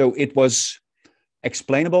 So it was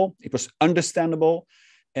explainable, it was understandable,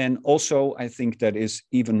 and also I think that is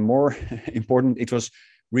even more important, it was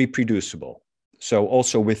reproducible. So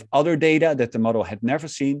also with other data that the model had never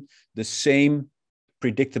seen, the same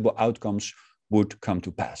predictable outcomes would come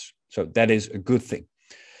to pass. So that is a good thing.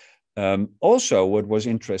 Also, what was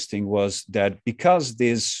interesting was that because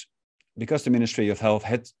the Ministry of Health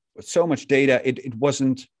had so much data, it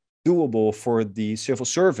wasn't doable for the civil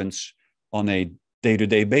servants on a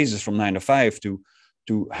day-to-day basis from 9 to 5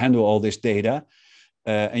 to handle all this data.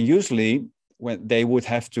 And usually when they would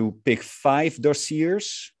have to pick 5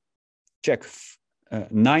 dossiers, check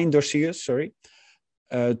 9 dossiers,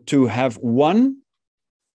 to have one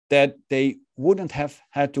that they wouldn't have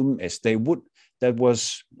had to miss. That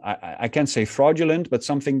was, I can't say fraudulent, but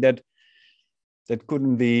something that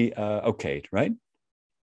couldn't be okayed, right?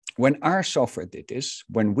 When our software did this,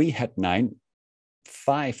 when we had 9,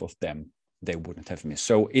 5 of them, they wouldn't have missed.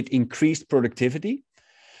 So it increased productivity.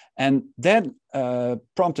 And that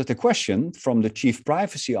prompted a question from the Chief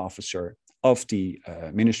Privacy Officer of the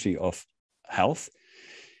Ministry of Health.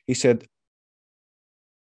 He said,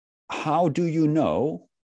 how do you know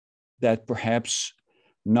that perhaps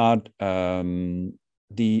not the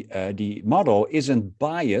model isn't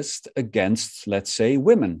biased against, let's say,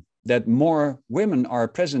 women, that more women are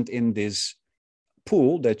present in this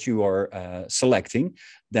pool that you are selecting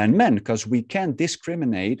than men, because we can't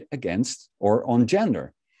discriminate against or on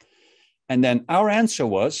gender. And then our answer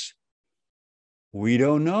was, we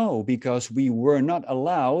don't know, because we were not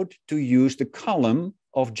allowed to use the column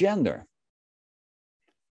of gender.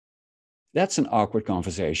 That's an awkward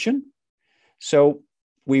conversation. So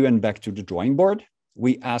we went back to the drawing board.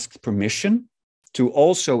 We asked permission to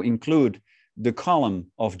also include the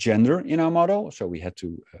column of gender in our model. So we had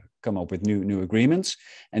to come up with new agreements.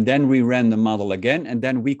 And then we ran the model again. And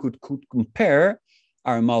then we could compare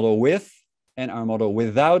our model with and our model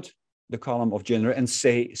without the column of gender and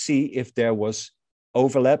see if there was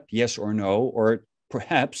overlap, yes or no, or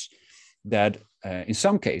perhaps that in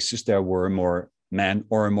some cases there were more men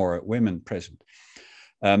or more women present.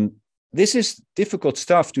 This is difficult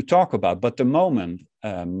stuff to talk about, but the moment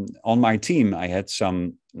on my team, I had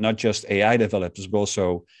some, not just AI developers, but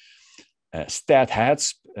also stat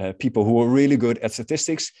heads, people who were really good at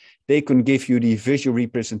statistics. They can give you the visual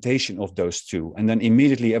representation of those two. And then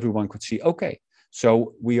immediately everyone could see, okay,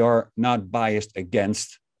 so we are not biased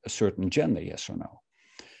against a certain gender, yes or no.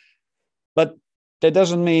 But that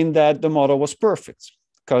doesn't mean that the model was perfect,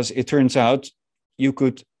 because it turns out you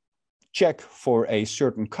could check for a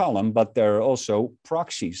certain column, but there are also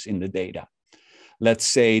proxies in the data. Let's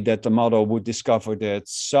say that the model would discover that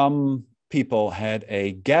some people had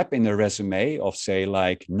a gap in their resume of, say,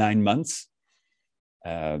 like 9 months.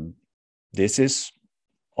 This is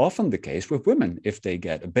often the case with women. If they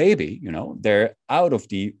get a baby, they're out of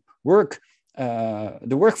the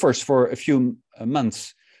workforce for a few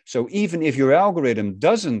months. So even if your algorithm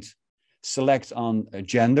doesn't select on a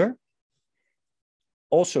gender,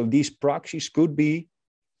 also these proxies could be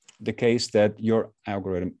the case that your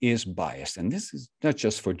algorithm is biased. And this is not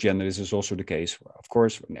just for gender, this is also the case for, of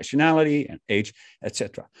course, for nationality and age,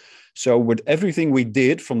 etc. So with everything we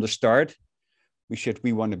did from the start,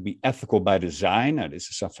 we want to be ethical by design. Now, this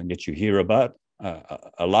is something that you hear about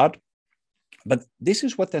a lot, but this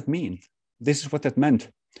is what that means. This is what that meant.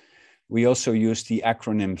 We also use the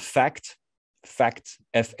acronym FACT,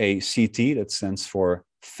 F-A-C-T, that stands for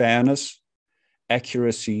fairness,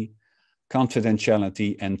 accuracy,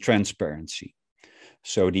 confidentiality, and transparency.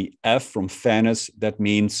 So the F from fairness, that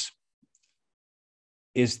means,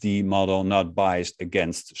 is the model not biased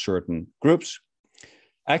against certain groups?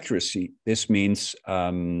 Accuracy, this means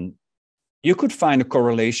you could find a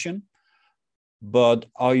correlation, but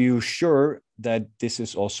are you sure that this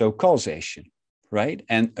is also causation, right?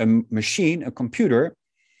 And a machine, a computer,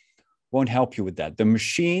 won't help you with that. The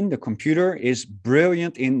machine, the computer, is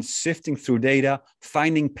brilliant in sifting through data,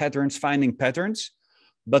 finding patterns,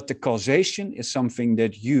 but the causation is something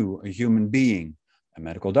that you, a human being, a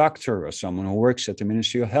medical doctor or someone who works at the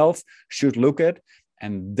Ministry of Health, should look at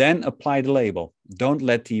and then apply the label. Don't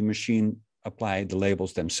let the machine apply the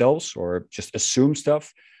labels themselves or just assume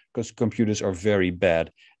stuff, because computers are very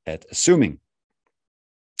bad at assuming.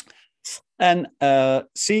 And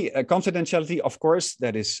confidentiality, of course,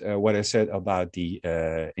 that is what I said about the,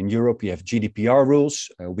 in Europe, we have GDPR rules.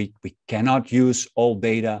 We cannot use all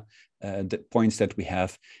data, the points that we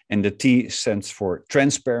have. And the T stands for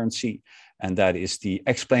transparency, and that is the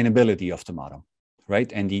explainability of the model,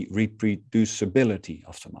 right? And the reproducibility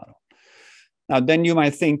of the model. Now, then you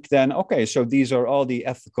might think then, okay, so these are all the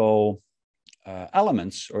ethical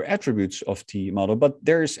elements or attributes of the model, but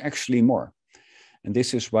there is actually more. And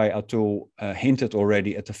this is why Atul hinted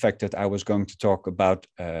already at the fact that I was going to talk about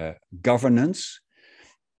governance,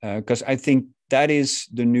 because I think that is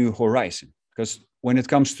the new horizon. Because when it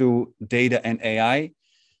comes to data and AI,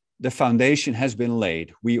 the foundation has been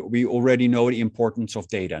laid. We already know the importance of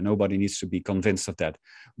data. Nobody needs to be convinced of that.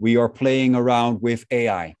 We are playing around with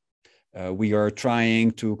AI. We are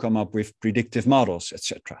trying to come up with predictive models,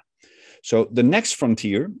 etc. So the next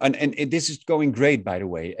frontier, and this is going great, by the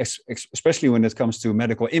way, especially when it comes to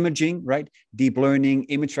medical imaging, right? Deep learning,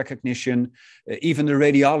 image recognition, even the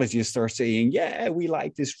radiologists are saying, yeah, we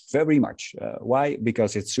like this very much. Why?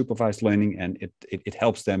 Because it's supervised learning and it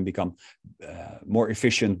helps them become more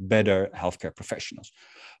efficient, better healthcare professionals.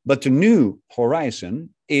 But the new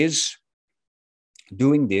horizon is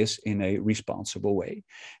doing this in a responsible way.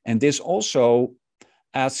 And this also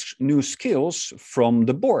asks new skills from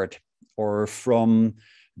the board, or from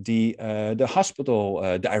the hospital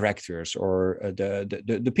directors, or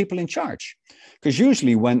the people in charge. Because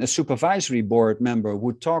usually when a supervisory board member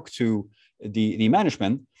would talk to the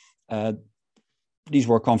management, these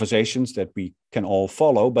were conversations that we can all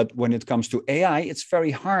follow. But when it comes to AI, it's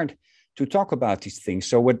very hard to talk about these things.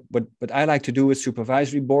 So what I like to do with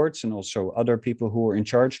supervisory boards and also other people who are in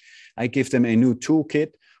charge, I give them a new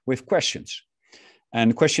toolkit with questions.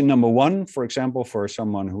 And question number one, for example, for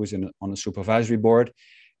someone who is on a supervisory board,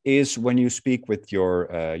 is when you speak with your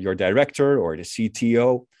director or the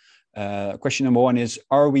CTO, question number one is,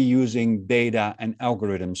 are we using data and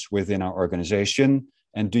algorithms within our organization?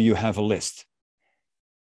 And do you have a list?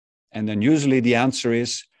 And then usually the answer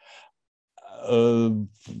is,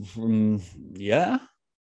 yeah.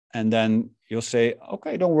 And then you'll say,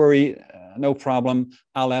 okay, don't worry, no problem.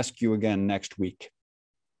 I'll ask you again next week.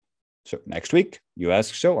 So next week, you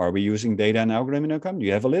ask, so are we using data and algorithm in our company? Do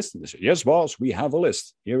you have a list? And they say, yes, boss, we have a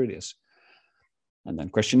list. Here it is. And then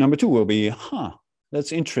question number two will be,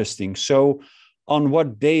 that's interesting. So on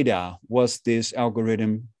what data was this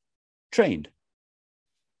algorithm trained?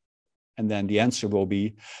 And then the answer will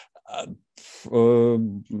be, I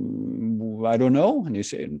don't know. And you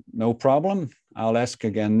say, no problem. I'll ask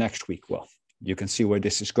again next week. Well, you can see where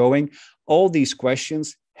this is going. All these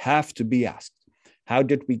questions have to be asked. How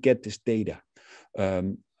did we get this data?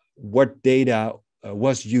 What data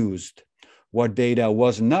was used? What data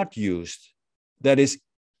was not used? That is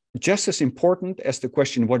just as important as the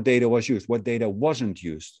question, what data was used? What data wasn't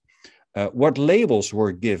used? What labels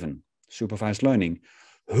were given? Supervised learning.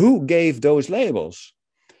 Who gave those labels?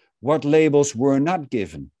 What labels were not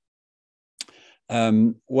given?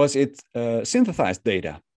 Was it synthesized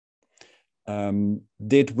data?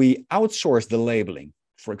 Did we outsource the labeling?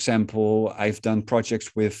 For example, I've done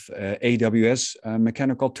projects with AWS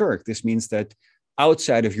Mechanical Turk. This means that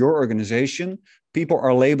outside of your organization, people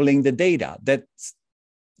are labeling the data.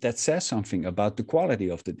 that says something about the quality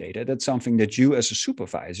of the data. That's something that you as a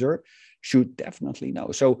supervisor should definitely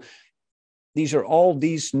know. So these are all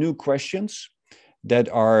these new questions that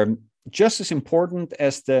are just as important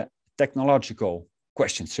as the technological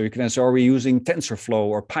questions. So you can answer, are we using TensorFlow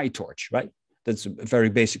or PyTorch, right? That's a very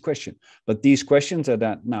basic question. But these questions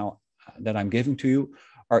that I'm giving to you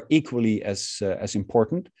are equally as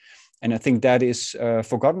important. And I think that is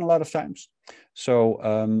forgotten a lot of times. So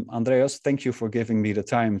Andreas, thank you for giving me the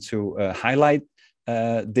time to highlight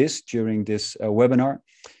this during this webinar.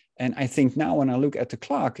 And I think now when I look at the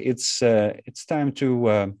clock, it's time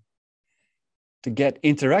to get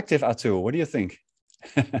interactive, Atul. What do you think?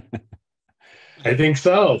 I think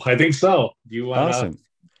so. You want awesome.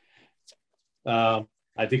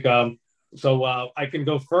 I think so. I can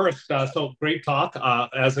go first. So great talk,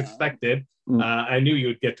 as expected. I knew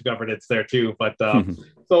you'd get to governance there too. But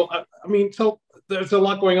so there's a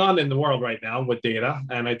lot going on in the world right now with data,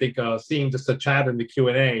 and I think seeing just a chat in the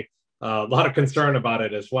Q&A, a lot of concern about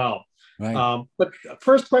it as well. Right. But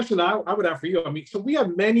first question I would have for you. So we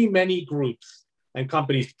have many groups and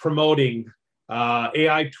companies promoting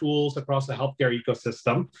AI tools across the healthcare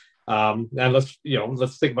ecosystem. And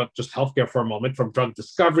let's think about just healthcare for a moment, from drug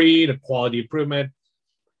discovery to quality improvement.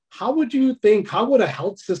 How would a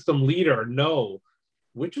health system leader know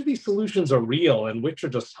which of these solutions are real and which are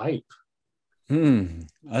just hype?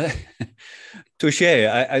 Touche.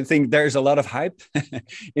 I think there's a lot of hype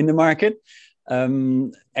in the market.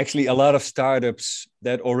 Actually, a lot of startups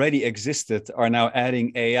that already existed are now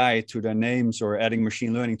adding AI to their names or adding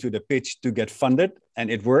machine learning to the pitch to get funded, and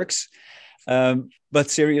it works. But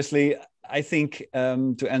seriously, I think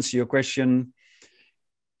to answer your question,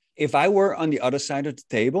 if I were on the other side of the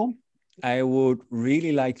table, I would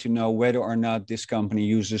really like to know whether or not this company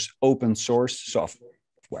uses open source software.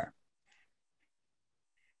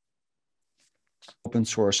 Open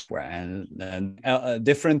source software and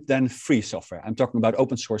different than free software. I'm talking about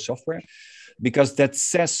open source software because that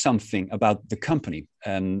says something about the company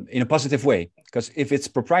in a positive way. Because if it's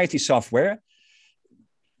proprietary software,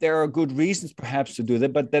 there are good reasons perhaps to do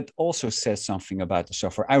that, but that also says something about the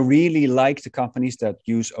software. I really like the companies that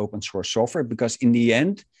use open source software because in the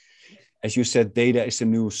end, as you said, data is the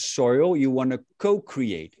new soil. You want to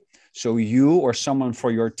co-create. So you or someone for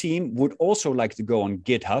your team would also like to go on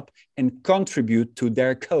GitHub and contribute to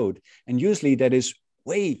their code. And usually that is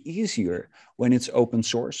way easier when it's open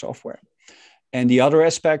source software. And the other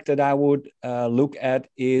aspect that I would look at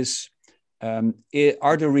is,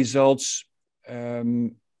 are the results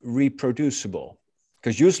reproducible?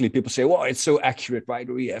 Because usually people say, well, it's so accurate, right?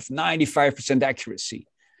 We have 95% accuracy.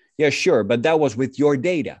 Yeah, sure. But that was with your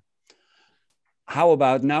data. How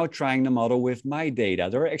about now trying the model with my data?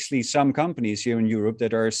 There are actually some companies here in Europe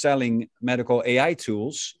that are selling medical AI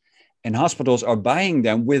tools, and hospitals are buying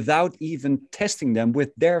them without even testing them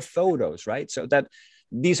with their photos, right? So that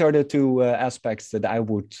these are the two aspects that I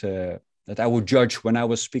would judge when I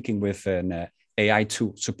was speaking with an AI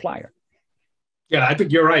tool supplier. Yeah, I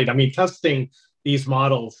think you're right. I mean, testing these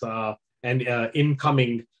models and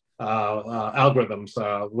incoming algorithms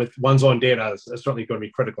with one's own data is certainly going to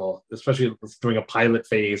be critical, especially during a pilot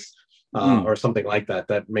phase or something like that.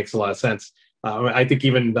 That makes a lot of sense. I think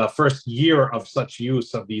even the first year of such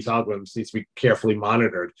use of these algorithms needs to be carefully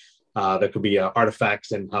monitored. There could be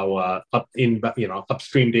artifacts in how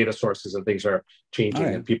upstream data sources and things are changing,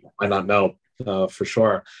 and people might not know for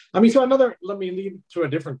sure. I mean, so let me lead to a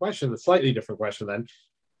different question, a slightly different question then.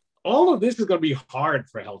 All of this is going to be hard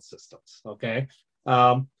for health systems, okay?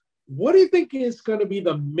 What do you think is going to be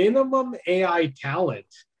the minimum AI talent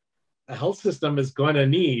a health system is going to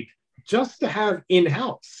need just to have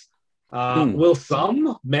in-house? Will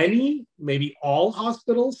some, many, maybe all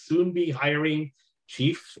hospitals soon be hiring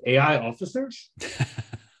chief AI officers?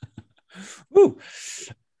 Ooh,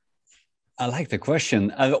 I like the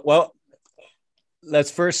question. Well,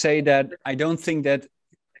 let's first say that I don't think that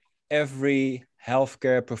every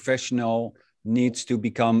healthcare professional needs to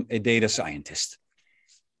become a data scientist.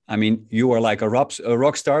 I mean, you are like a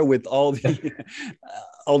rock star with all the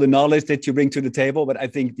all the knowledge that you bring to the table. But I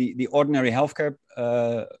think the ordinary healthcare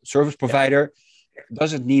service provider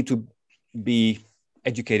doesn't need to be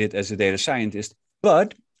educated as a data scientist.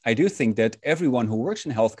 But I do think that everyone who works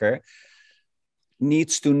in healthcare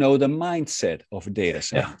needs to know the mindset of a data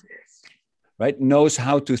scientist, right? Knows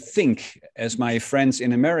how to think. As my friends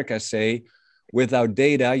in America say, without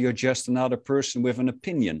data, you're just another person with an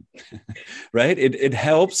opinion, right? It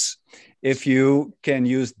helps if you can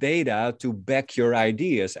use data to back your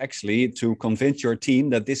ideas, actually to convince your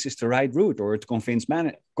team that this is the right route, or to convince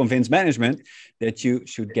management that you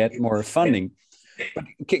should get more funding.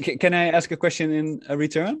 Can I ask a question in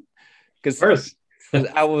return? Because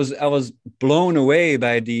I was blown away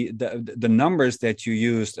by the numbers that you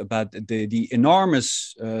used about the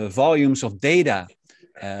enormous volumes of data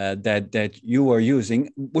that you are using.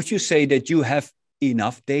 Would you say that you have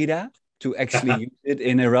enough data to actually use it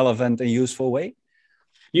in a relevant and useful way?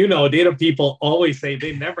 Data people always say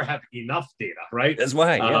they never have enough data, right? That's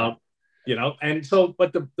why, yeah. And so,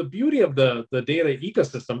 but the beauty of the data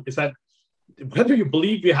ecosystem is that whether you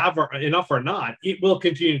believe you have enough or not, it will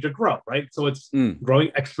continue to grow, right? So it's growing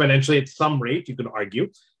exponentially at some rate, you can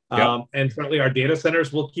argue. Yep. And certainly our data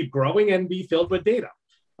centers will keep growing and be filled with data.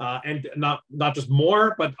 And not just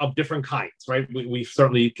more, but of different kinds, right? We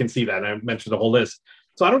certainly can see that. I mentioned the whole list.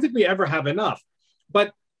 So I don't think we ever have enough.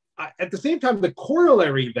 But at the same time, the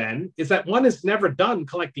corollary then is that one is never done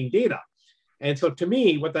collecting data. And so to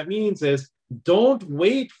me, what that means is don't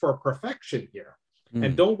wait for perfection here.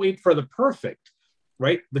 And don't wait for the perfect,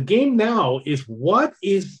 right? The game now is, what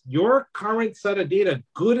is your current set of data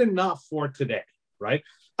good enough for today, right?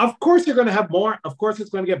 Of course, you're going to have more. Of course, it's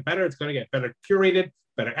going to get better. It's going to get better curated,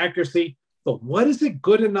 better accuracy. But what is it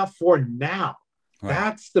good enough for now? Right.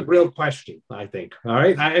 That's the real question, I think. All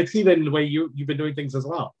right. I see that in the way you've been doing things as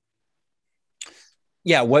well.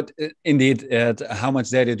 Yeah, how much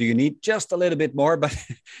data do you need? Just a little bit more, but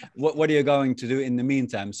what are you going to do in the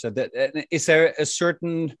meantime? So is there a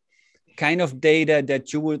certain kind of data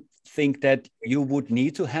that you would think that you would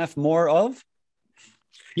need to have more of?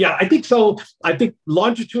 Yeah, I think so. I think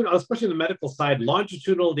longitudinal, especially on the medical side,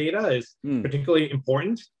 longitudinal data is particularly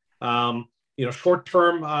important.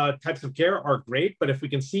 Short-term types of care are great, but if we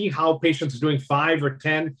can see how patients are doing 5 or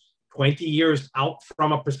 10, 20 years out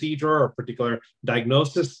from a procedure or a particular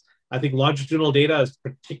diagnosis, I think longitudinal data is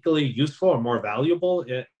particularly useful or more valuable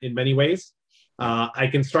in many ways. I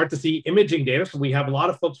can start to see imaging data. So we have a lot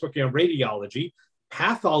of folks working on radiology.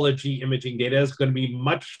 Pathology imaging data is going to be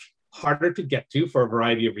much harder to get to for a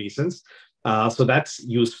variety of reasons. So that's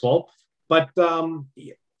useful. But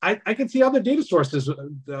I can see other data sources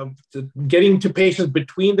getting to patients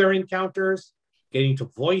between their encounters, getting to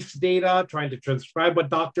voice data, trying to transcribe what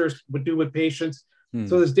doctors would do with patients.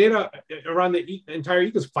 So there's data around the entire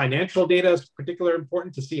ecosystem. Financial data is particularly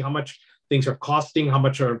important to see how much things are costing, how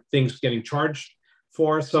much are things getting charged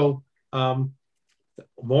for. So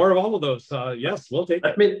more of all of those. Yes, we'll take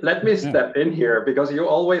it. Let me step in here, because you're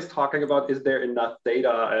always talking about, is there enough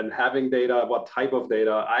data and having data, what type of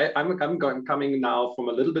data? I'm coming now from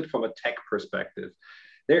a little bit from a tech perspective.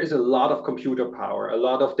 There is a lot of computer power, a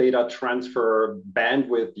lot of data transfer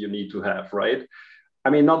bandwidth you need to have, right? I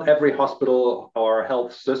mean, not every hospital or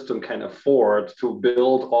health system can afford to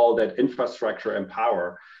build all that infrastructure and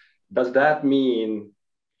power. Does that mean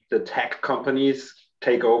the tech companies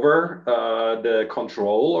take over the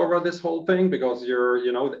control over this whole thing? Because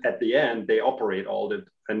at the end, they operate all that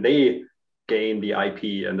and they gain the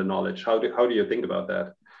IP and the knowledge. How do you think about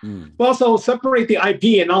that? Well, so separate the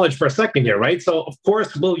IP and knowledge for a second here, right? So of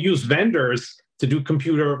course, we'll use vendors to do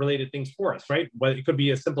computer-related things for us, right? Well, it could be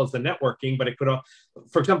as simple as the networking, but it could,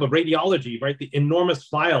 for example, radiology, right? The enormous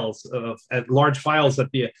files, large files that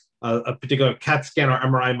a particular CAT scan or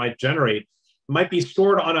MRI might generate might be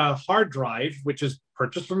stored on a hard drive, which is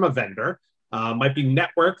purchased from a vendor, might be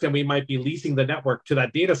networked, and we might be leasing the network to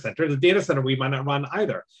that data center. The data center we might not run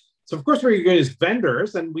either. So of course, we're going to use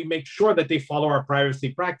vendors, and we make sure that they follow our privacy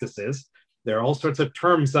practices. There are all sorts of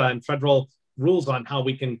terms and federal rules on how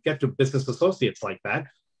we can get to business associates like that.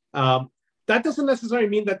 That doesn't necessarily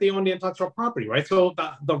mean that they own the intellectual property, right? So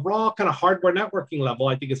the raw kind of hardware networking level,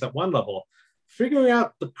 I think, is at one level. Figuring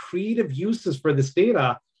out the creative uses for this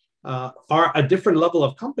data are a different level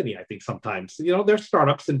of company, I think, sometimes. There's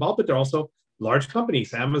startups involved, but there are also large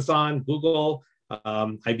companies. Amazon, Google,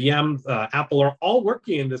 IBM, Apple are all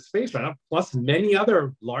working in this space right now, plus many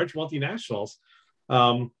other large multinationals.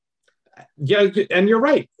 Yeah, and you're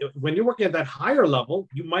right. When you're working at that higher level,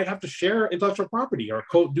 you might have to share intellectual property or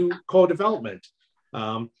do co-development.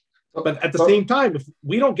 But at the same time, if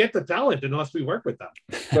we don't get the talent unless we work with them.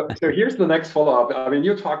 So here's the next follow-up. I mean,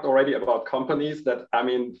 you talked already about companies that,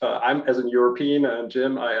 I'm as a European, and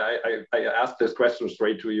Jim, I asked this question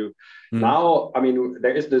straight to you. Now,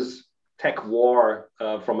 there is this tech war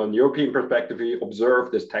from a European perspective. We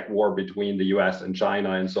observe this tech war between the US and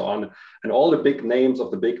China and so on, and all the big names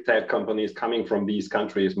of the big tech companies coming from these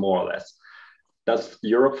countries, more or less. Does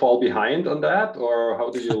Europe fall behind on that, or how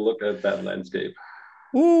do you look at that landscape?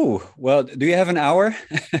 Ooh, well, do you have an hour?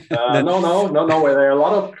 No. There are a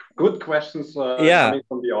lot of good questions coming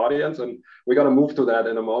from the audience, and we're going to move to that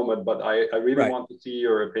in a moment. But I really want to see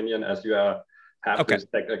your opinion as you have this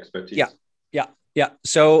tech expertise. Yeah.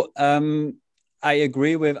 So I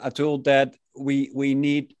agree with Atul that we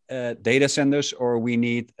need data centers, or we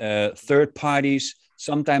need third parties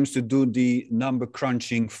sometimes to do the number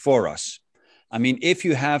crunching for us. I mean, if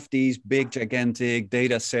you have these big, gigantic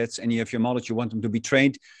data sets and you have your models, you want them to be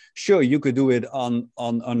trained, sure, you could do it on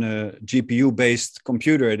a GPU-based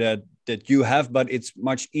computer that you have, but it's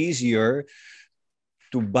much easier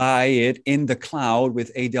to buy it in the cloud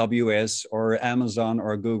with AWS or Amazon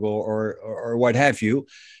or Google or what have you.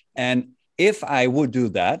 And if I would do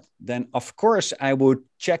that, then of course I would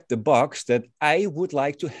check the box that I would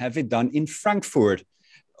like to have it done in Frankfurt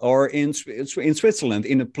or in Switzerland,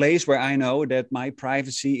 in a place where I know that my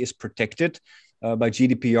privacy is protected by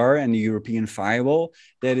GDPR and the European firewall.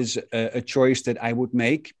 That is a choice that I would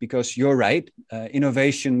make, because you're right,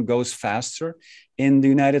 innovation goes faster in the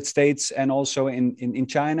United States and also in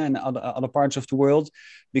China and other parts of the world,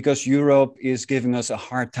 because Europe is giving us a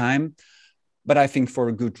hard time, but I think for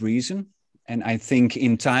a good reason. And I think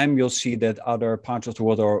in time, you'll see that other parts of the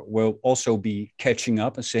world will also be catching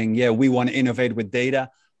up and saying, yeah, we want to innovate with data,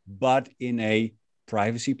 but in a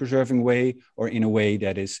privacy preserving way, or in a way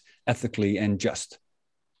that is ethically and just.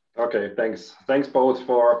 Okay, thanks both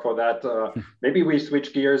for that. Maybe we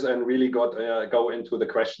switch gears and really go into the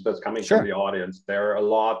questions that's coming from the audience. There are a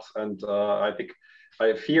lot, and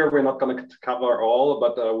I fear we're not going to cover all,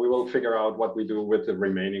 but we will figure out what we do with the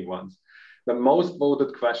remaining ones. The most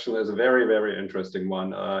voted question is a very, very interesting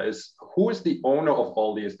one, is who is the owner of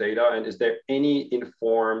all these data, and is there any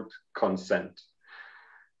informed consent?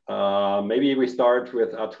 Maybe we start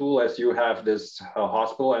with Atul, as you have this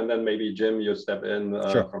hospital, and then maybe Jim, you step in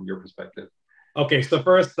from your perspective. Okay, so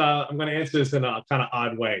first, I'm going to answer this in a kind of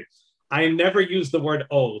odd way. I never use the word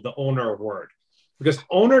the owner word, because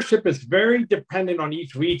ownership is very dependent on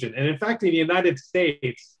each region. And in fact, in the United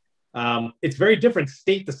States, it's very different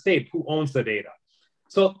state to state who owns the data.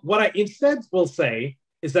 So what I instead will say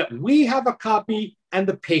is that we have a copy and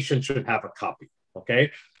the patient should have a copy.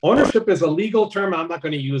 Okay, ownership is a legal term. I'm not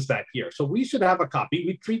going to use that here. So we should have a copy.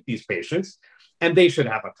 We treat these patients and they should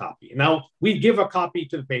have a copy. Now, we give a copy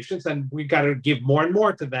to the patients and we got to give more and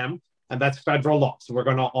more to them. And that's federal law. So we're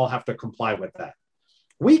going to all have to comply with that.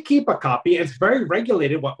 We keep a copy, and it's very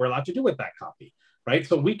regulated what we're allowed to do with that copy, right?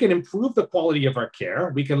 So we can improve the quality of our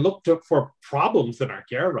care. We can look for problems in our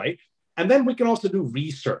care, right? And then we can also do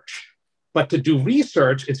research. But to do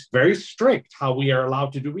research, it's very strict how we are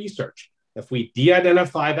allowed to do research. If we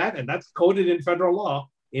de-identify that, and that's coded in federal law,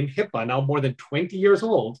 in HIPAA, now more than 20 years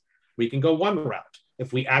old, we can go one route.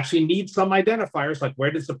 If we actually need some identifiers, like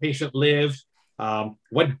where does the patient live,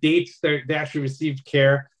 what dates they actually received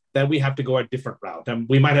care, then we have to go a different route. And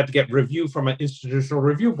we might have to get review from an institutional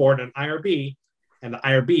review board, an IRB, and the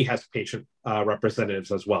IRB has patient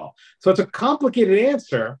representatives as well. So it's a complicated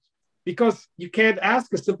answer, because you can't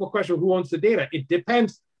ask a simple question, who owns the data? It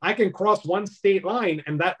depends. I can cross one state line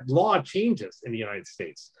and that law changes in the United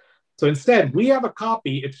States. So instead, we have a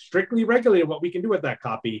copy. It's strictly regulated what we can do with that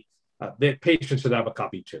copy. The patient should have a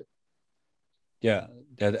copy too. Yeah,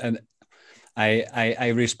 and I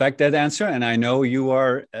respect that answer, and I know you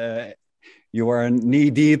are knee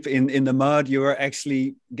deep in the mud. You are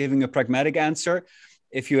actually giving a pragmatic answer.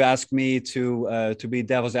 If you ask me to be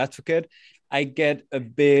devil's advocate, I get a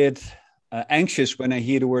bit anxious when I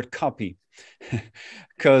hear the word copy,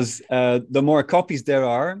 because the more copies there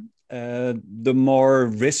are, the more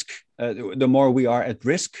risk, the more we are at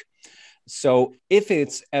risk. So if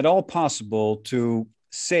it's at all possible to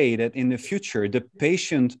say that in the future, the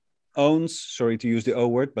patient owns, sorry to use the O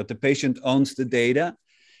word, but the patient owns the data,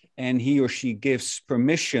 and he or she gives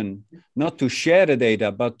permission not to share the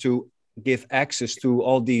data, but to give access to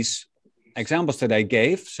all these examples that I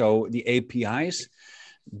gave, so the APIs,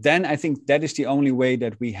 then I think that is the only way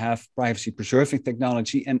that we have privacy preserving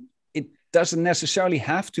technology. And it doesn't necessarily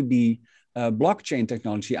have to be blockchain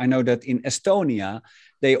technology. I know that in Estonia,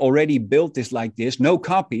 they already built this like this, no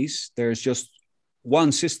copies. There's just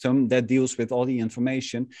one system that deals with all the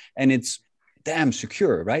information, and it's damn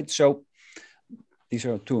secure, right? So these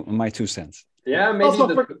are my 2 cents. Yeah, maybe.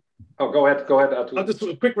 Go ahead, Atul. Just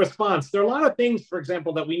a quick response. There are a lot of things, for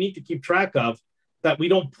example, that we need to keep track of that we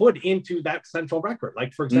don't put into that central record.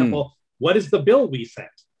 Like, for example, what is the bill we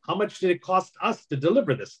sent? How much did it cost us to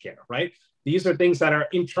deliver this care, right? These are things that are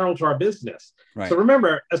internal to our business. Right. So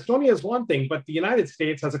remember, Estonia is one thing, but the United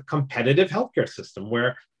States has a competitive healthcare system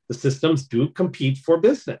where the systems do compete for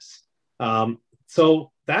business.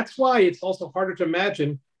 So that's why it's also harder to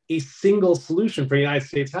imagine a single solution for the United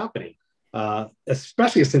States happening,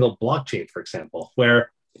 especially a single blockchain, for example,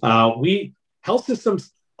 where health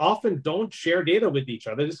systems often don't share data with each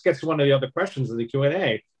other. This gets to one of the other questions in the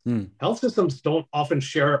Q&A. Health systems don't often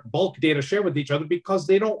share bulk data share with each other because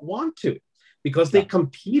they don't want to, because they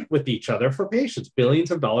compete with each other for patients, billions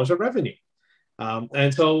of dollars of revenue.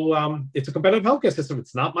 And so it's a competitive healthcare system.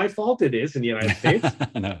 It's not my fault it is in the United States.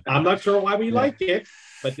 No. I'm not sure why we like it,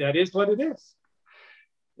 but that is what it is.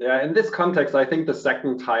 Yeah, in this context, I think the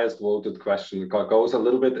second highest voted question goes a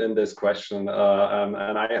little bit in this question.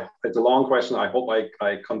 It's a long question. I hope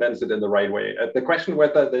I condense it in the right way. The question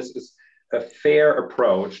whether this is a fair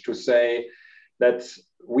approach to say that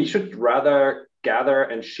we should rather gather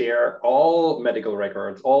and share all medical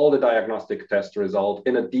records, all the diagnostic test results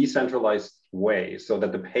in a decentralized way so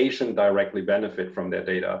that the patient directly benefit from their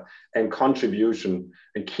data and contribution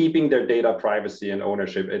and keeping their data privacy and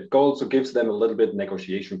ownership. It also gives them a little bit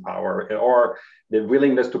negotiation power or the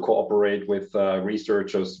willingness to cooperate with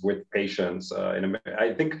researchers, with patients.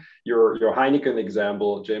 I think your Heineken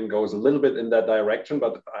example, Jim, goes a little bit in that direction,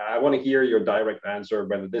 but I want to hear your direct answer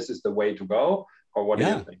whether this is the way to go or what do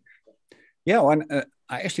you think? Yeah, and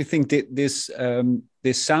I actually think that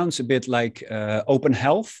this sounds a bit like open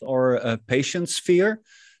health or a patient sphere,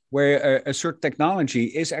 where a certain technology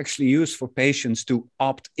is actually used for patients to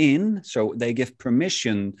opt in. So they give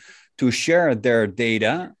permission to share their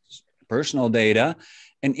data, personal data.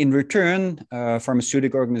 And in return,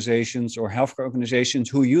 pharmaceutical organizations or healthcare organizations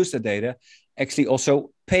who use the data actually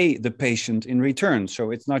also pay the patient in return.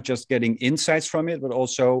 So it's not just getting insights from it, but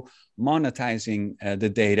also monetizing the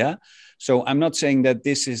data. So I'm not saying that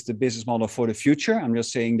this is the business model for the future. I'm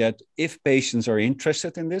just saying that if patients are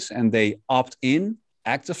interested in this and they opt in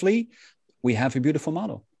actively, we have a beautiful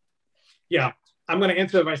model. Yeah, I'm going to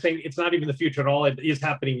answer by saying it's not even the future at all. It is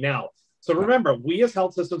happening now. So remember, we as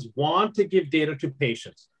health systems want to give data to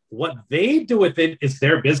patients. What they do with it is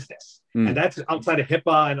their business. And that's outside of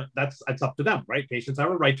HIPAA, and it's up to them, right? Patients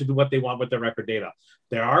have a right to do what they want with their record data.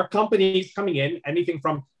 There are companies coming in, anything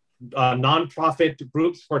from nonprofit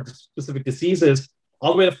groups for specific diseases,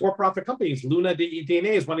 all the way to for-profit companies. Luna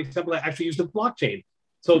DNA is one example that actually uses blockchain.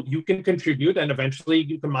 So you can contribute and eventually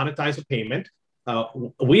you can monetize a payment.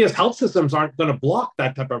 We as health systems aren't going to block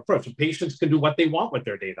that type of approach. So patients can do what they want with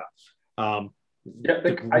their data. I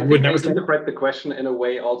think I interpret the question in a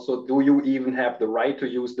way also, do you even have the right to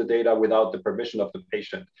use the data without the permission of the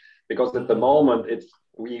patient? Because at the moment,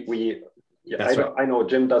 I know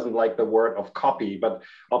Jim doesn't like the word of copy, but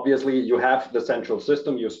obviously you have the central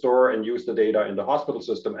system, you store and use the data in the hospital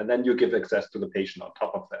system, and then you give access to the patient on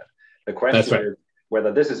top of that. The question is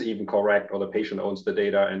whether this is even correct or the patient owns the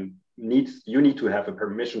data and you need to have a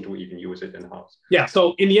permission to even use it in-house. Yeah,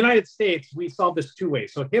 so in the United States, we solve this two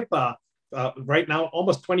ways. So HIPAA, right now,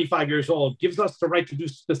 almost 25 years old, gives us the right to do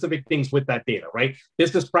specific things with that data, right?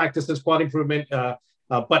 Business practices, quality improvement,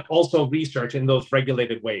 but also research in those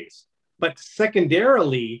regulated ways. But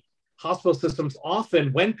secondarily, hospital systems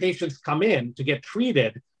often, when patients come in to get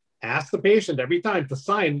treated, ask the patient every time to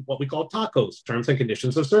sign what we call TACOs, terms and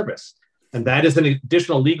conditions of service. And that is an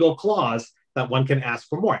additional legal clause that one can ask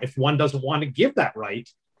for more. If one doesn't want to give that right,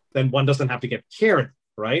 then one doesn't have to get care,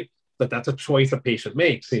 right? But that's a choice a patient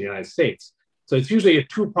makes in the United States. So it's usually a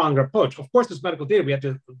two-pronged approach. Of course, it's medical data. We have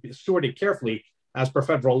to steward it carefully as per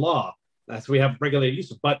federal law, as we have regulated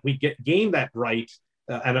use, but we gain that right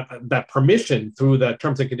and that permission through the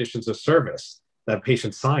terms and conditions of service that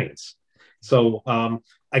patient signs. So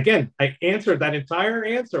again, I answered that entire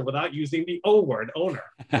answer without using the O word, owner.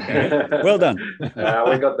 Okay? Well done. Yeah,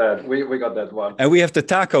 we got that. We got that one. And we have the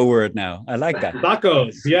taco word now. I like that.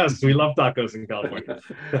 Tacos. Yes, we love tacos in California.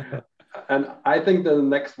 And I think the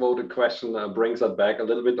next voted question brings us back a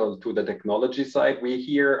little bit to the technology side. We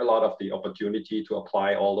hear a lot of the opportunity to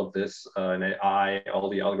apply all of this in AI, all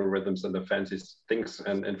the algorithms and the fancy things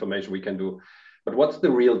and information we can do. But what's the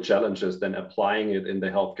real challenges then applying it in the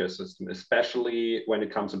healthcare system, especially when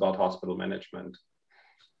it comes about hospital management?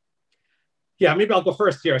 Yeah, maybe I'll go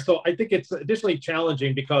first here. So I think it's additionally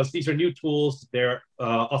challenging because these are new tools. They're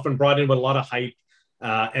often brought in with a lot of hype.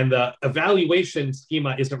 And the evaluation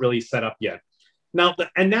schema isn't really set up yet. Now, the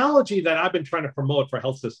analogy that I've been trying to promote for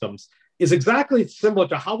health systems is exactly similar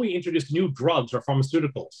to how we introduce new drugs or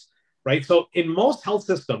pharmaceuticals, right? So in most health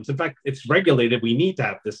systems, in fact, it's regulated, we need to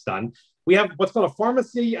have this done. We have what's called a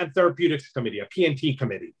Pharmacy and Therapeutics Committee, a P&T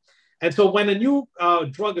committee. And so when a new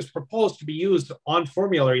drug is proposed to be used on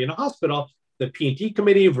formulary in a hospital, the P&T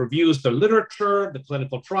committee reviews the literature, the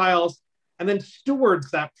clinical trials, and then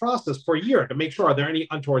stewards that process for a year to make sure, are there any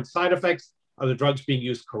untoward side effects? Are the drugs being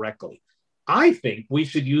used correctly? I think we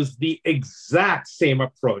should use the exact same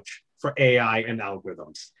approach for AI and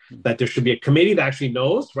algorithms, that there should be a committee that actually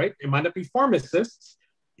knows, right? It might not be pharmacists.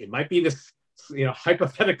 It might be the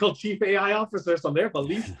hypothetical chief AI officers on there, but at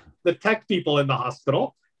least the tech people in the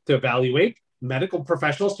hospital to evaluate, medical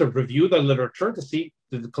professionals to review the literature to see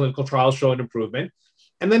did the clinical trials show an improvement,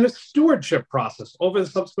 and then a stewardship process over the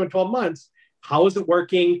subsequent 12 months. How is it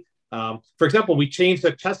working? For example, we changed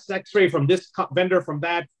the chest X-ray from this vendor from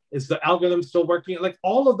that. Is the algorithm still working? Like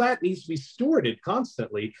all of that needs to be stewarded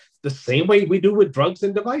constantly, the same way we do with drugs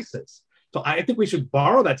and devices. So I think we should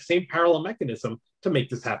borrow that same parallel mechanism to make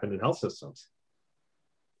this happen in health systems.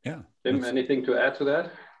 Yeah. Jim, anything to add to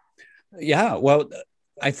that? Yeah, well,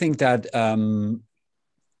 I think that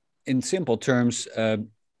in simple terms,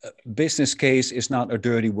 business case is not a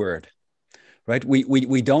dirty word, right?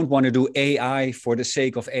 We don't want to do AI for the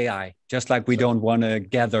sake of AI, just like we don't want to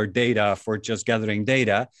gather data for just gathering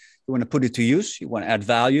data. You want to put it to use, you want to add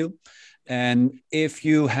value. And if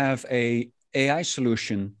you have a AI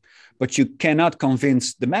solution, but you cannot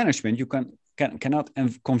convince the management, you cannot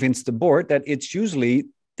convince the board that it's usually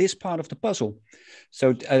this part of the puzzle.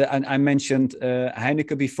 So I mentioned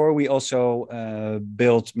Heineken before. We also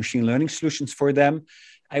built machine learning solutions for them.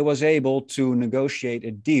 I was able to negotiate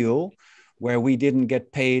a deal where we didn't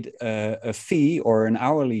get paid a fee or an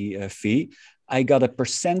hourly fee. I got a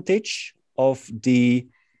percentage of the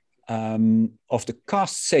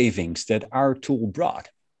cost savings that our tool brought.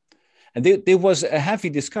 And there was a heavy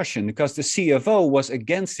discussion because the CFO was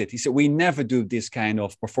against it. He said, we never do this kind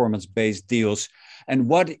of performance-based deals. And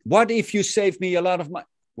what if you save me a lot of money?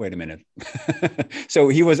 Wait a minute. So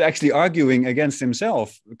he was actually arguing against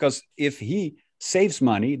himself, because if he saves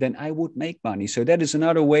money, then I would make money. So that is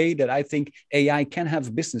another way that I think AI can have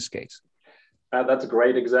a business case. That's a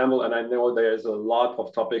great example. And I know there's a lot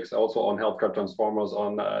of topics also on healthcare transformers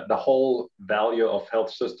on the whole value of health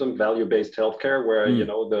system, value-based healthcare, where,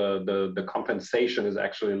 the compensation is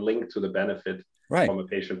actually linked to the benefit from a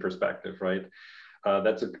patient perspective, right?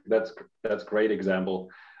 That's a great example.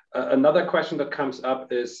 Another question that comes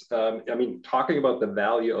up is, talking about the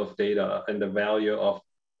value of data and the value of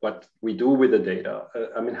what we do with the data.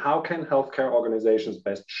 How can healthcare organizations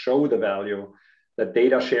best show the value that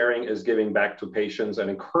data sharing is giving back to patients and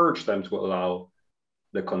encourage them to allow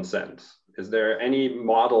the consent? Is there any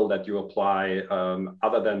model that you apply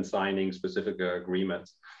other than signing specific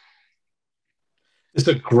agreements? This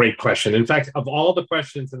is a great question. In fact, of all the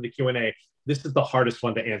questions in the Q&A, this is the hardest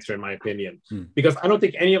one to answer, in my opinion, because I don't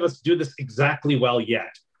think any of us do this exactly well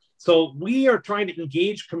yet. So we are trying to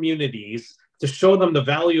engage communities to show them the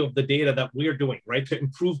value of the data that we're doing, right, to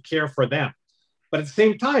improve care for them. But at the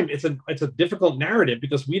same time, it's a difficult narrative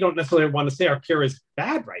because we don't necessarily want to say our care is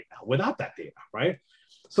bad right now without that data, right?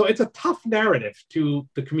 So it's a tough narrative to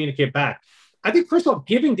communicate back. I think, first of all,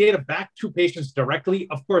 giving data back to patients directly,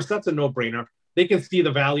 of course, that's a no-brainer. They can see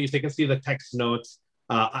the values, they can see the text notes.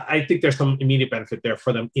 I think there's some immediate benefit there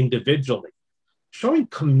for them individually. Showing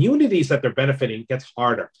communities that they're benefiting gets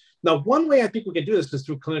harder. Now, one way I think we can do this is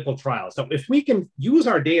through clinical trials. So if we can use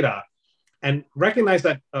our data and recognize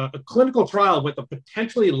that a clinical trial with a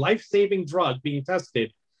potentially life-saving drug being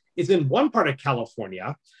tested is in one part of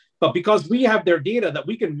California, but because we have their data that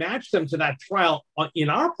we can match them to that trial in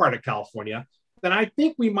our part of California, then I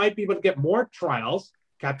think we might be able to get more trials,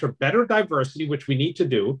 capture better diversity, which we need to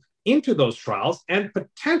do, into those trials, and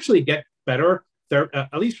potentially get better,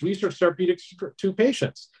 at least research therapeutics to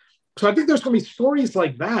patients. So I think there's going to be stories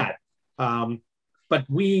like that. But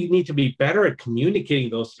we need to be better at communicating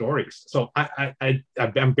those stories. So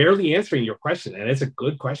I'm barely answering your question, and it's a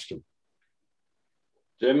good question.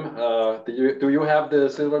 Jim, do you have the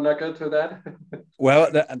silver nugget to that? Well,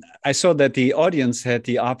 I saw that the audience had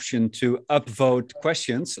the option to upvote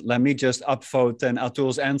questions. Let me just upvote then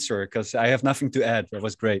Atul's answer, because I have nothing to add. That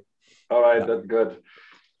was great. All right, that's good.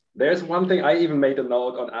 There's one thing I even made a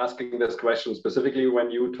note on asking this question, specifically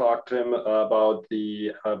when you talked to him about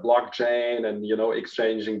the blockchain and,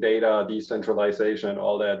 exchanging data, decentralization and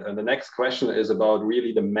all that. And the next question is about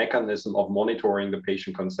really the mechanism of monitoring the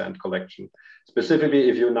patient consent collection. Specifically,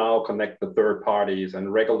 if you now connect the third parties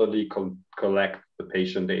and regularly collect the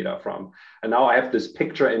patient data from. And now I have this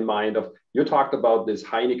picture in mind of, you talked about this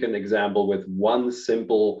Heineken example with one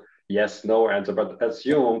simple yes, no answer, but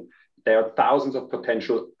assume there are thousands of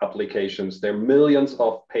potential applications. There are millions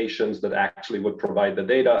of patients that actually would provide the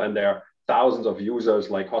data, and there are thousands of users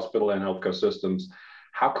like hospital and healthcare systems.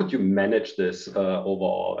 How could you manage this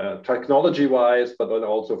overall, technology-wise, but then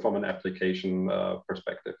also from an application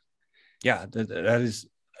perspective? Yeah, that is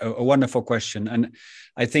a wonderful question. And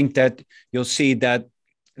I think that you'll see that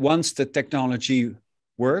once the technology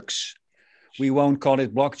works, we won't call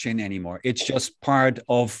it blockchain anymore. It's just part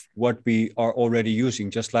of what we are already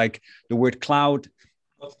using. Just like the word cloud,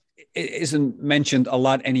 isn't mentioned a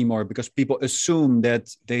lot anymore because people assume that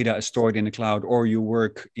data is stored in the cloud or you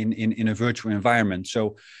work in a virtual environment.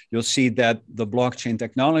 So you'll see that the blockchain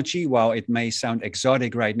technology, while it may sound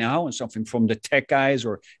exotic right now and something from the tech guys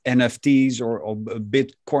or NFTs or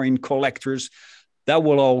Bitcoin collectors, that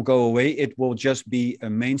will all go away. It will just be a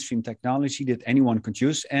mainstream technology that anyone can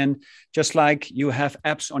use. And just like you have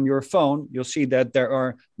apps on your phone, you'll see that there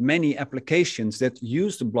are many applications that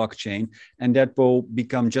use the blockchain, and that will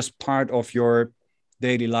become just part of your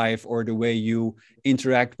daily life or the way you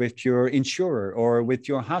interact with your insurer or with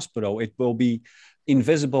your hospital. It will be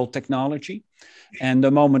invisible technology. And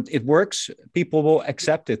the moment it works, people will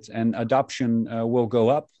accept it and adoption will go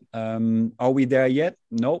up. Are we there yet?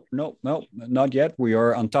 No, not yet. We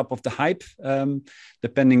are on top of the hype,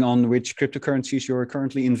 depending on which cryptocurrencies you're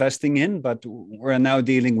currently investing in. But we're now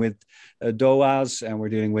dealing with DOAs and we're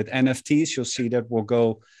dealing with NFTs. You'll see that will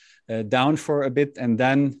go down for a bit. And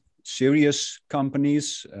then serious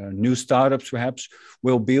companies, new startups perhaps,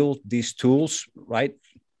 will build these tools, right?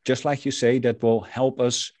 Just like you say, that will help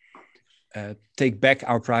us take back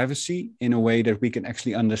our privacy in a way that we can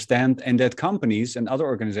actually understand and that companies and other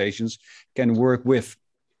organizations can work with.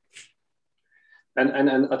 And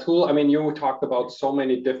Atul, I mean, you talked about so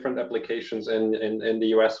many different applications in the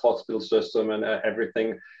US hospital system and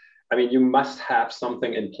everything. I mean, you must have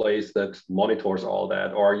something in place that monitors all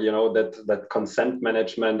that, or, you know, that consent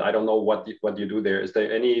management. I don't know what you do there. Is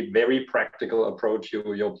there any very practical approach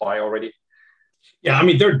you apply already? Yeah, I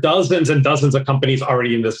mean, there are dozens and dozens of companies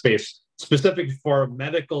already in this space, specific for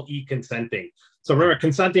medical e-consenting. So remember,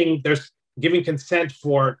 consenting, there's giving consent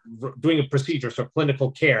for doing a procedure, so clinical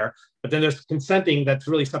care, but then there's consenting that's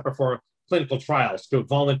really separate for clinical trials, to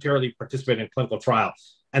voluntarily participate in clinical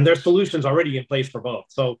trials. And there's solutions already in place for both.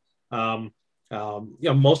 So, you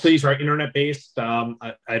know, most of these are internet-based.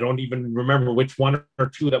 I don't even remember which one or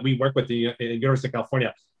two that we work with the University of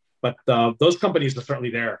California, but those companies are certainly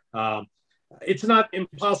there. It's not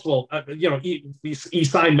impossible. You know,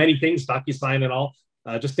 e-sign many things, DocuSign and all.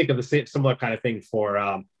 Just think of the similar kind of thing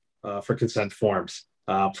for consent forms.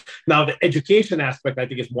 Now, the education aspect, I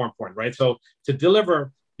think, is more important, right? So to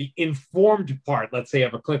deliver the informed part, let's say,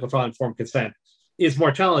 of a clinical trial informed consent is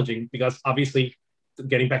more challenging because obviously,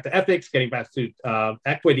 getting back to ethics, getting back to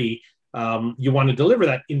equity, you want to deliver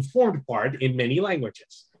that informed part in many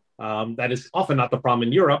languages. That is often not the problem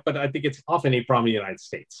in Europe, but I think it's often a problem in the United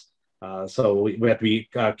States. So we have to be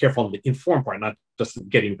careful on the informed part, not just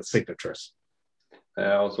getting the signatures.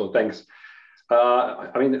 Also, thanks.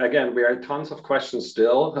 I mean, again, we are tons of questions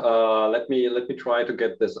still. Let me try to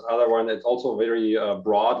get this other one. It's also a very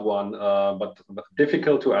broad one, but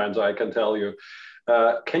difficult to answer, I can tell you.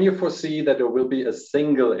 Can you foresee that there will be a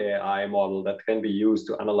single AI model that can be used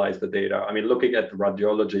to analyze the data? I mean, looking at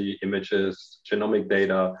radiology images, genomic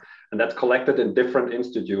data, and that's collected in different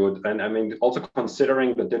institutes. And I mean, also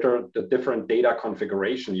considering the different data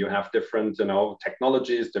configuration, you have different, you know,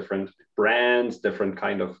 technologies, different brands, different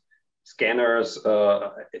kind of scanners.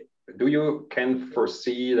 Can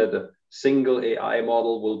foresee that a single AI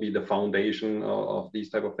model will be the foundation of these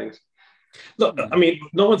type of things? Look, I mean,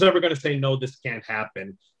 no one's ever going to say, no, this can't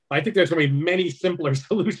happen. I think there's going to be many simpler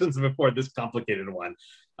solutions before this complicated one.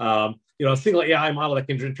 You know, a single AI model that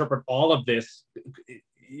can interpret all of this,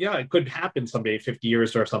 yeah, it could happen someday, 50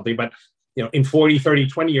 years or something, but, you know, in 40, 30,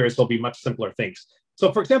 20 years, there'll be much simpler things.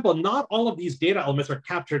 So, for example, not all of these data elements are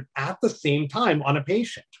captured at the same time on a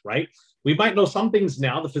patient, right? We might know some things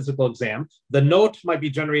now, the physical exam, the note might be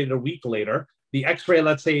generated a week later, the x-ray,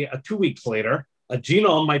 let's say 2 weeks later, a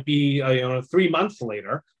genome might be 3 months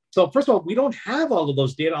later. So first of all, we don't have all of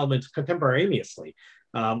those data elements contemporaneously.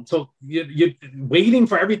 So you waiting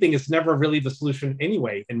for everything is never really the solution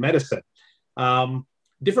anyway in medicine.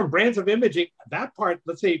 Different brands of imaging, that part,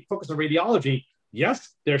 let's say focus on radiology, yes,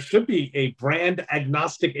 there should be a brand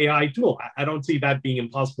agnostic AI tool. I don't see that being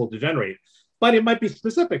impossible to generate, but it might be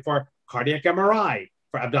specific for cardiac MRI,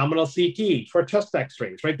 for abdominal CT, for chest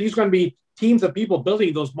x-rays, right? These are going to be teams of people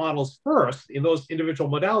building those models first in those individual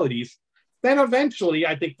modalities. Then eventually,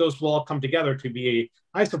 I think those will all come together to be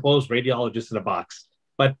I suppose, radiologist in a box.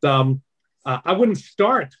 But I wouldn't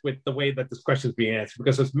start with the way that this question is being answered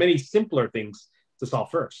because there's many simpler things to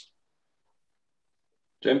solve first.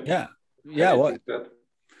 Jim? Yeah. Well,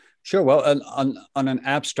 sure. Well, on an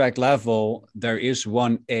abstract level, there is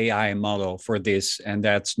one AI model for this, and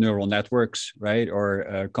that's neural networks, right?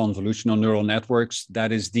 Or convolutional neural networks.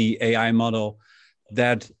 That is the AI model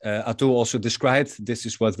that Atul also described. This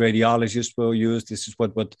is what radiologists will use. This is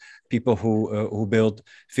what people who build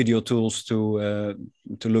video tools to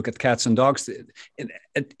look at cats and dogs.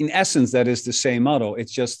 In essence, that is the same model.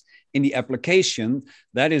 It's just in the application,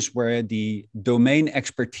 that is where the domain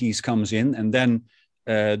expertise comes in, and then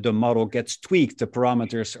the model gets tweaked, the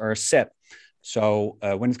parameters are set. So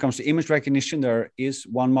when it comes to image recognition, there is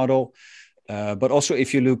one model, but also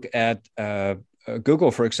if you look at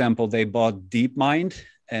Google, for example, they bought DeepMind,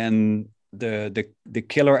 and the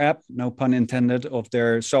killer app, no pun intended, of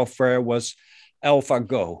their software was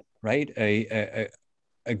AlphaGo, right? A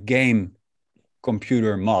game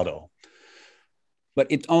computer model. But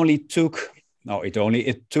it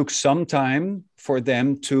took some time for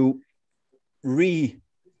them to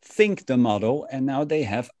rethink the model, and now they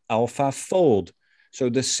have AlphaFold. So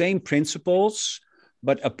the same principles,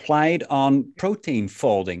 but applied on protein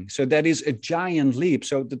folding. So that is a giant leap.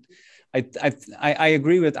 So I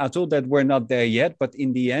agree with Atul that we're not there yet, but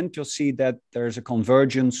in the end, you'll see that there's a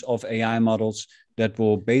convergence of AI models that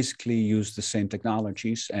will basically use the same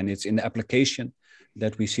technologies, and it's in the application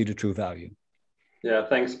that we see the true value. Yeah,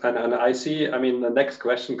 thanks. And I see, I mean, the next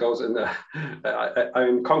question goes in the, I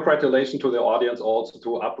mean, congratulations to the audience also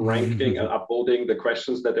to up-ranking and upvoting the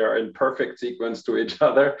questions that are in perfect sequence to each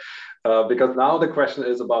other, because now the question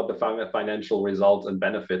is about the financial results and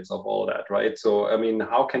benefits of all that, right? So, I mean,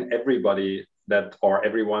 how can everybody or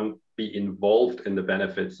everyone be involved in the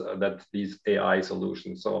benefits that these AI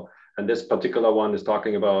solutions? So, and this particular one is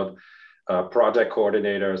talking about project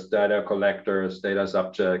coordinators, data collectors, data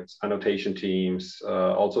subjects, annotation teams,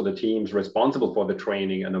 also the teams responsible for the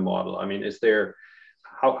training and the model. I mean, is there,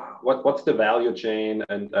 what's the value chain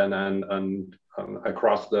and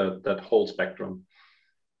across that whole spectrum?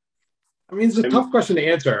 I mean, it's a tough question to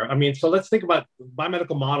answer. I mean, so let's think about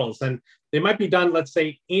biomedical models, and they might be done, let's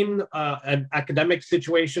say, in an academic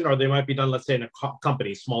situation, or they might be done, let's say, in a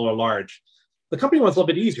company, small or large. The company one's a little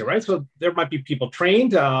bit easier, right? So there might be people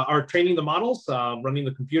trained, are training the models, running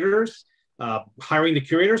the computers, hiring the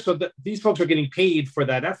curators. So these folks are getting paid for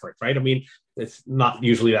that effort, right? I mean, it's not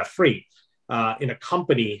usually that free in a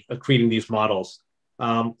company creating these models.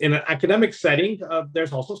 In an academic setting,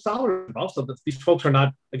 there's also salary involved. So these folks are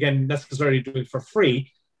not, again, necessarily doing it for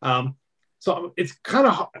free. So it's kind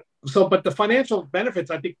of, but the financial benefits,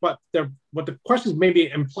 I think what the questions may be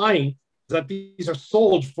implying that these are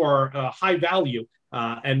sold for high value,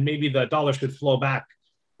 and maybe the dollar should flow back.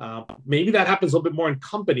 Maybe that happens a little bit more in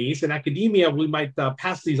companies. In academia, we might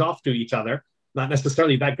pass these off to each other, not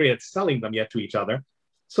necessarily that great at selling them yet to each other.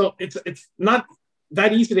 So it's not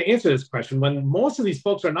that easy to answer this question when most of these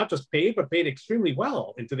folks are not just paid, but paid extremely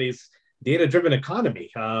well in today's data-driven economy.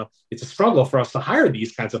 It's a struggle for us to hire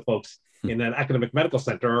these kinds of folks in an academic medical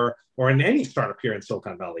center or in any startup here in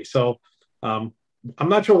Silicon Valley. So I'm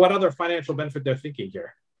not sure what other financial benefit they're thinking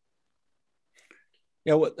here.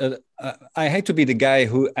 Yeah, well, I hate to be the guy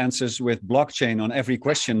who answers with blockchain on every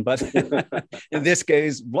question, but in this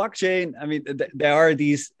case, blockchain, I mean, there are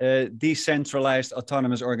these decentralized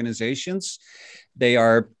autonomous organizations. They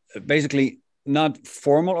are basically not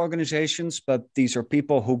formal organizations, but these are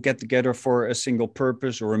people who get together for a single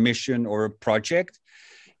purpose or a mission or a project.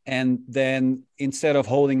 And then instead of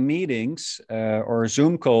holding meetings or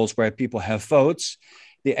Zoom calls where people have votes,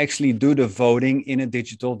 they actually do the voting in a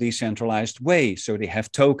digital decentralized way. So they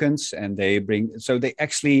have tokens and they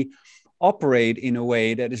actually operate in a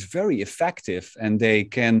way that is very effective, and they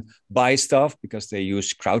can buy stuff because they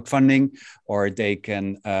use crowdfunding, or they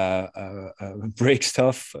can break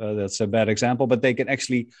stuff. That's a bad example, but they can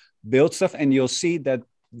actually build stuff. And you'll see that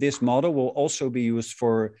this model will also be used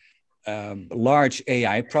for large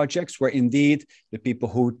AI projects where indeed the people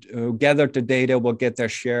who gathered the data will get their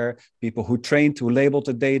share, people who trained, who labeled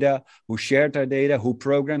the data, who shared their data, who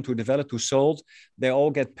programmed, who developed, who sold, they all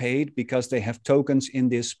get paid because they have tokens in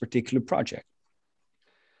this particular project.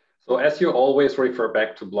 So as you always refer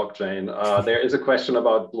back to blockchain, there is a question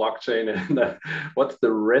about blockchain and what's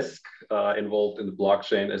the risk involved in the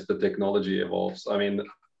blockchain as the technology evolves? I mean,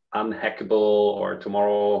 unhackable or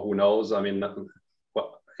tomorrow, who knows? I mean,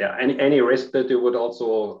 yeah, any risk that you would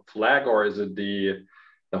also flag, or is it the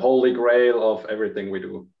holy grail of everything we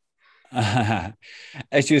do?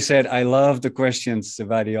 As you said, I love the questions,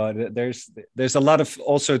 Vadio. There's a lot of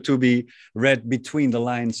also to be read between the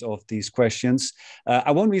lines of these questions. I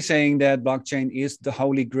won't be saying that blockchain is the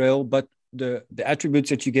holy grail, but the attributes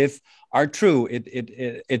that you give are true.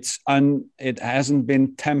 It hasn't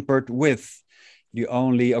been tampered with. The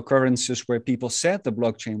only occurrences where people said the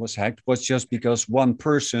blockchain was hacked was just because one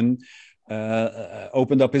person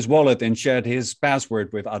opened up his wallet and shared his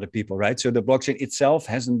password with other people, right? So the blockchain itself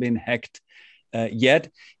hasn't been hacked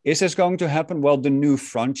yet. Is this going to happen? Well, the new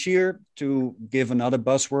frontier, to give another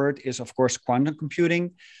buzzword, is of course quantum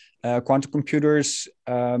computing. Quantum computers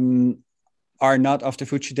are not of the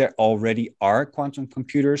future. There already are quantum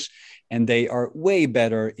computers, and they are way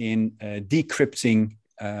better in decrypting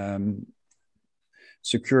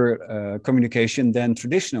secure communication than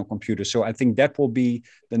traditional computers. So I think that will be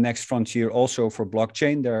the next frontier also for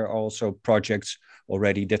blockchain. There are also projects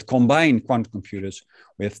already that combine quantum computers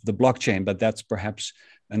with the blockchain, but that's perhaps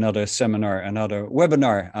another seminar, another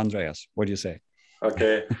webinar. Andreas, what do you say?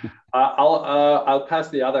 Okay, I'll pass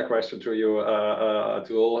the other question to you,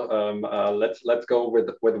 Atul. Let's go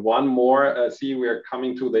with one more. See, we're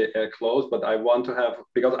coming to the close, but I want to have,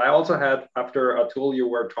 because I also had, after Atul you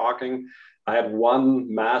were talking, I had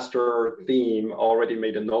one master theme already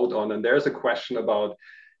made a note on, and there's a question about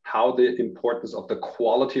how the importance of the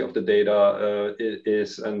quality of the data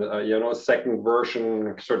is, and second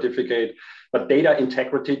version certificate, but data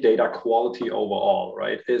integrity, data quality overall,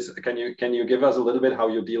 right? Can you give us a little bit how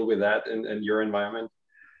you deal with that in your environment?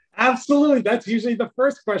 Absolutely. That's usually the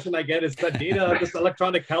first question I get, is that data, this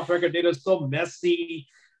electronic health record data is so messy,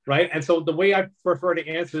 right? And so the way I prefer to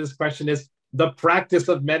answer this question is, the practice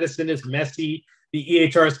of medicine is messy. The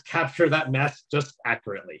EHRs capture that mess just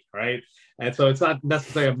accurately, right? And so it's not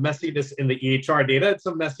necessarily a messiness in the EHR data, it's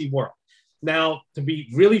a messy world. Now, to be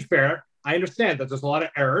really fair, I understand that there's a lot of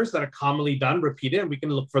errors that are commonly done, repeated, and we can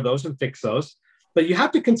look for those and fix those. But you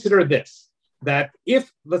have to consider this, that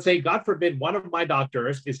if, let's say, God forbid, one of my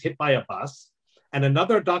doctors is hit by a bus and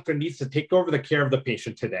another doctor needs to take over the care of the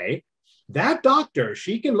patient today, that doctor,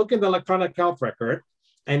 she can look in the electronic health record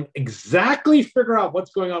and exactly figure out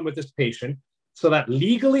what's going on with this patient, so that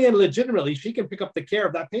legally and legitimately she can pick up the care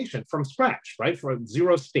of that patient from scratch, right? From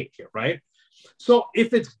zero state here, right? So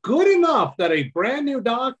if it's good enough that a brand new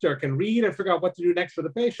doctor can read and figure out what to do next for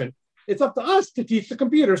the patient, it's up to us to teach the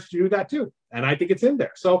computers to do that too. And I think it's in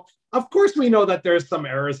there. So of course we know that there's some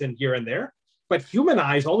errors in here and there, but human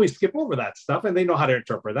eyes always skip over that stuff and they know how to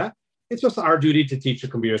interpret that. It's just our duty to teach the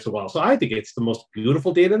computers as well. So I think it's the most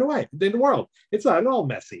beautiful data in the world. It's not at all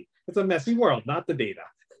messy. It's a messy world, not the data.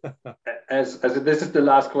 As this is the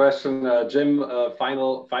last question, Jim,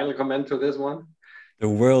 final comment to this one? The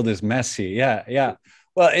world is messy. Yeah.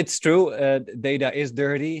 Well, it's true. Data is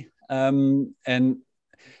dirty. And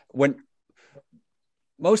when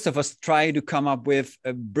most of us try to come up with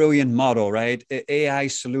a brilliant model, right? An AI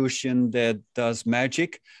solution that does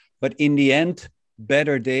magic, but in the end,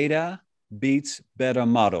 better data beats better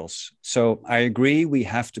models. So I agree, we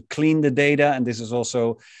have to clean the data. And this is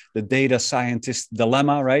also the data scientist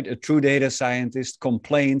dilemma, right? A true data scientist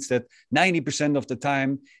complains that 90% of the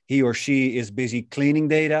time he or she is busy cleaning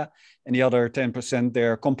data, and the other 10%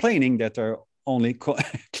 they're complaining that they're only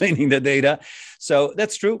cleaning the data. So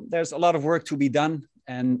that's true. There's a lot of work to be done.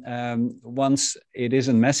 And once it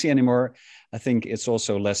isn't messy anymore, I think it's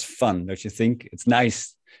also less fun, don't you think? It's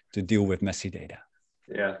nice to deal with messy data.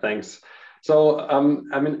 Yeah, thanks. So,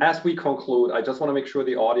 as we conclude, I just want to make sure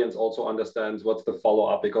the audience also understands what's the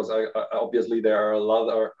follow-up, because obviously there are a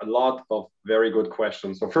lot of very good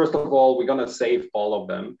questions. So first of all, we're going to save all of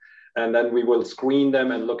them, and then we will screen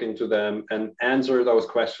them and look into them and answer those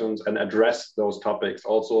questions and address those topics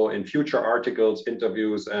also in future articles,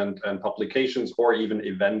 interviews, and publications, or even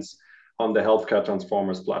events on the Healthcare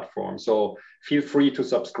Transformers platform. So feel free to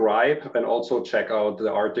subscribe and also check out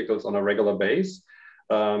the articles on a regular basis.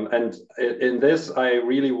 And in this, I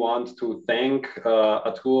really want to thank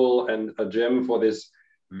Atul and Jim for this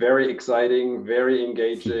very exciting, very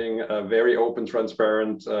engaging, very open,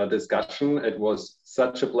 transparent discussion. It was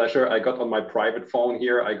such a pleasure. I got on my private phone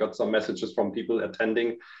here, I got some messages from people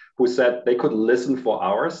attending who said they could listen for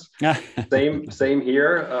hours. Same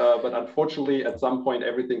here, but unfortunately, at some point,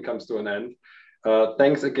 everything comes to an end.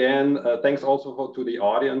 Thanks again. Thanks also to the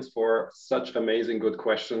audience for such amazing good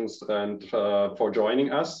questions and for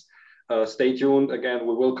joining us. Stay tuned. Again,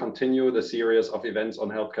 we will continue the series of events on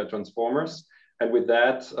Healthcare Transformers. And with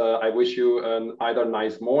that, I wish you an either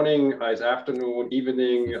nice morning, nice afternoon,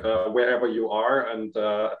 evening, wherever you are. And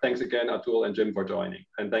thanks again, Atul and Jim, for joining.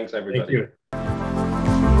 And thanks, everybody. Thank you.